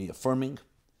going to be affirming,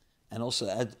 and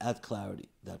also add clarity.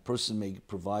 That person may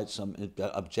provide some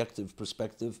objective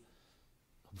perspective,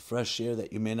 fresh air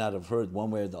that you may not have heard one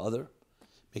way or the other,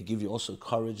 may give you also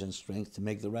courage and strength to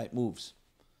make the right moves.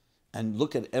 And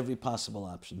look at every possible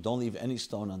option. Don't leave any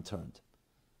stone unturned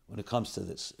when it comes to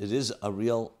this. It is a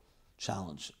real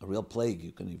challenge, a real plague,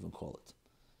 you can even call it.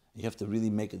 You have to really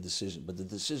make a decision, but the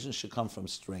decision should come from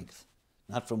strength,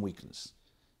 not from weakness.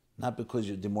 Not because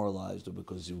you're demoralized or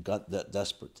because you've got that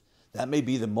desperate. That may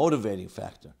be the motivating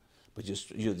factor, but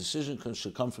your decision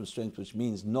should come from strength, which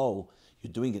means no,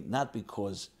 you're doing it not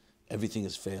because everything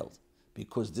has failed,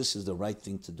 because this is the right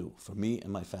thing to do for me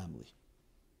and my family.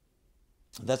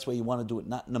 And that's why you want to do it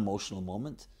not in an emotional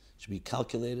moment. It should be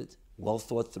calculated, well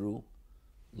thought through,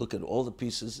 look at all the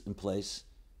pieces in place,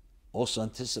 also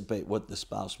anticipate what the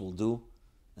spouse will do,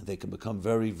 and they can become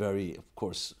very, very, of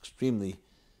course, extremely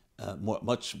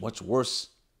much worse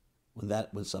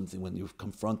when you're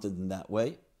confronted in that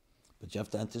way. But you have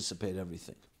to anticipate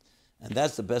everything, and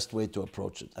that's the best way to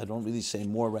approach it. I don't really say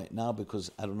more right now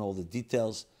because I don't know all the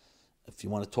details. If you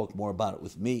want to talk more about it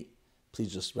with me,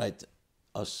 please just write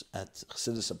us at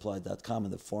chassidusapply.com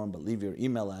in the forum, but leave your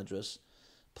email address,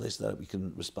 a place that we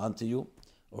can respond to you.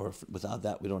 Or if, without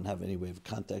that, we don't have any way of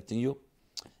contacting you.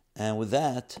 And with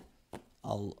that,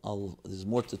 there's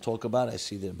more to talk about. I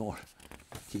see there are more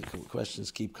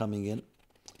questions keep coming in,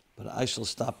 but I shall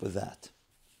stop with that.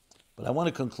 But I want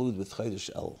to conclude with Chai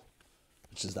Elul,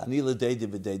 which is the Anila Deidi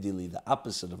V'Deidili, the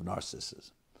opposite of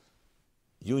narcissism.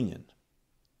 Union,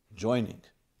 joining,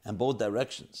 and both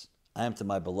directions. I am to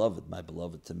my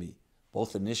beloved to me.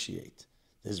 Both initiate.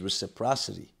 There's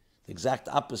reciprocity. The exact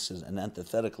opposite and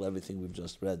antithetical everything we've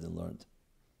just read and learned.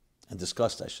 And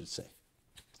discussed, I should say.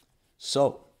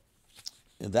 So,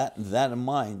 in that in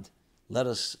mind, let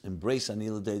us embrace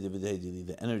Anila Deidi V'Deidili,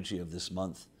 the energy of this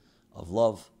month of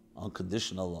love,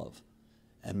 unconditional love.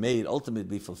 And may it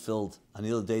ultimately be fulfilled,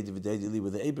 Anila Deidi V'Deidili,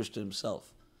 with the Eibishter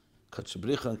himself.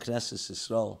 Katshabricha and Knesset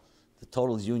Yisrael, the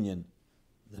total union,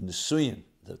 the Nisuyin,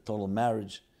 the total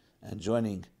marriage, and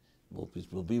joining will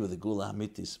be with the Gula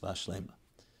Hamitis Vashlema.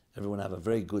 Everyone have a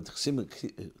very good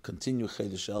continue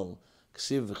Judicial,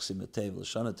 Ksiv v'Chsimatev,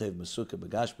 L'shanatev, Mesuka,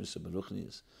 Begashmis,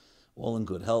 Beruchnias, all in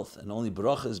good health, and only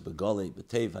Barachas, Begale,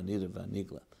 Betev, Hanira,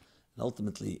 Vanigla. And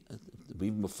ultimately,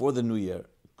 even before the new year,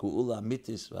 Ku'ula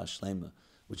Mitis Vashlema,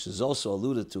 which is also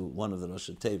alluded to one of the Rosh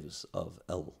Tevas of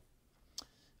Elul.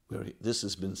 This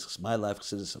has been My Life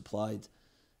Chassidus Applied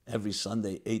every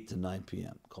Sunday, 8 to 9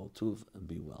 p.m. Kol Tuv and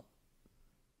be well.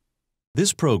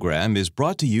 This program is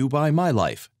brought to you by My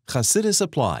Life, Chassidus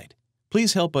Applied.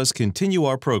 Please help us continue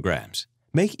our programs.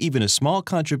 Make even a small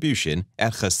contribution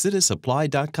at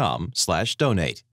chassidusapply.com/donate.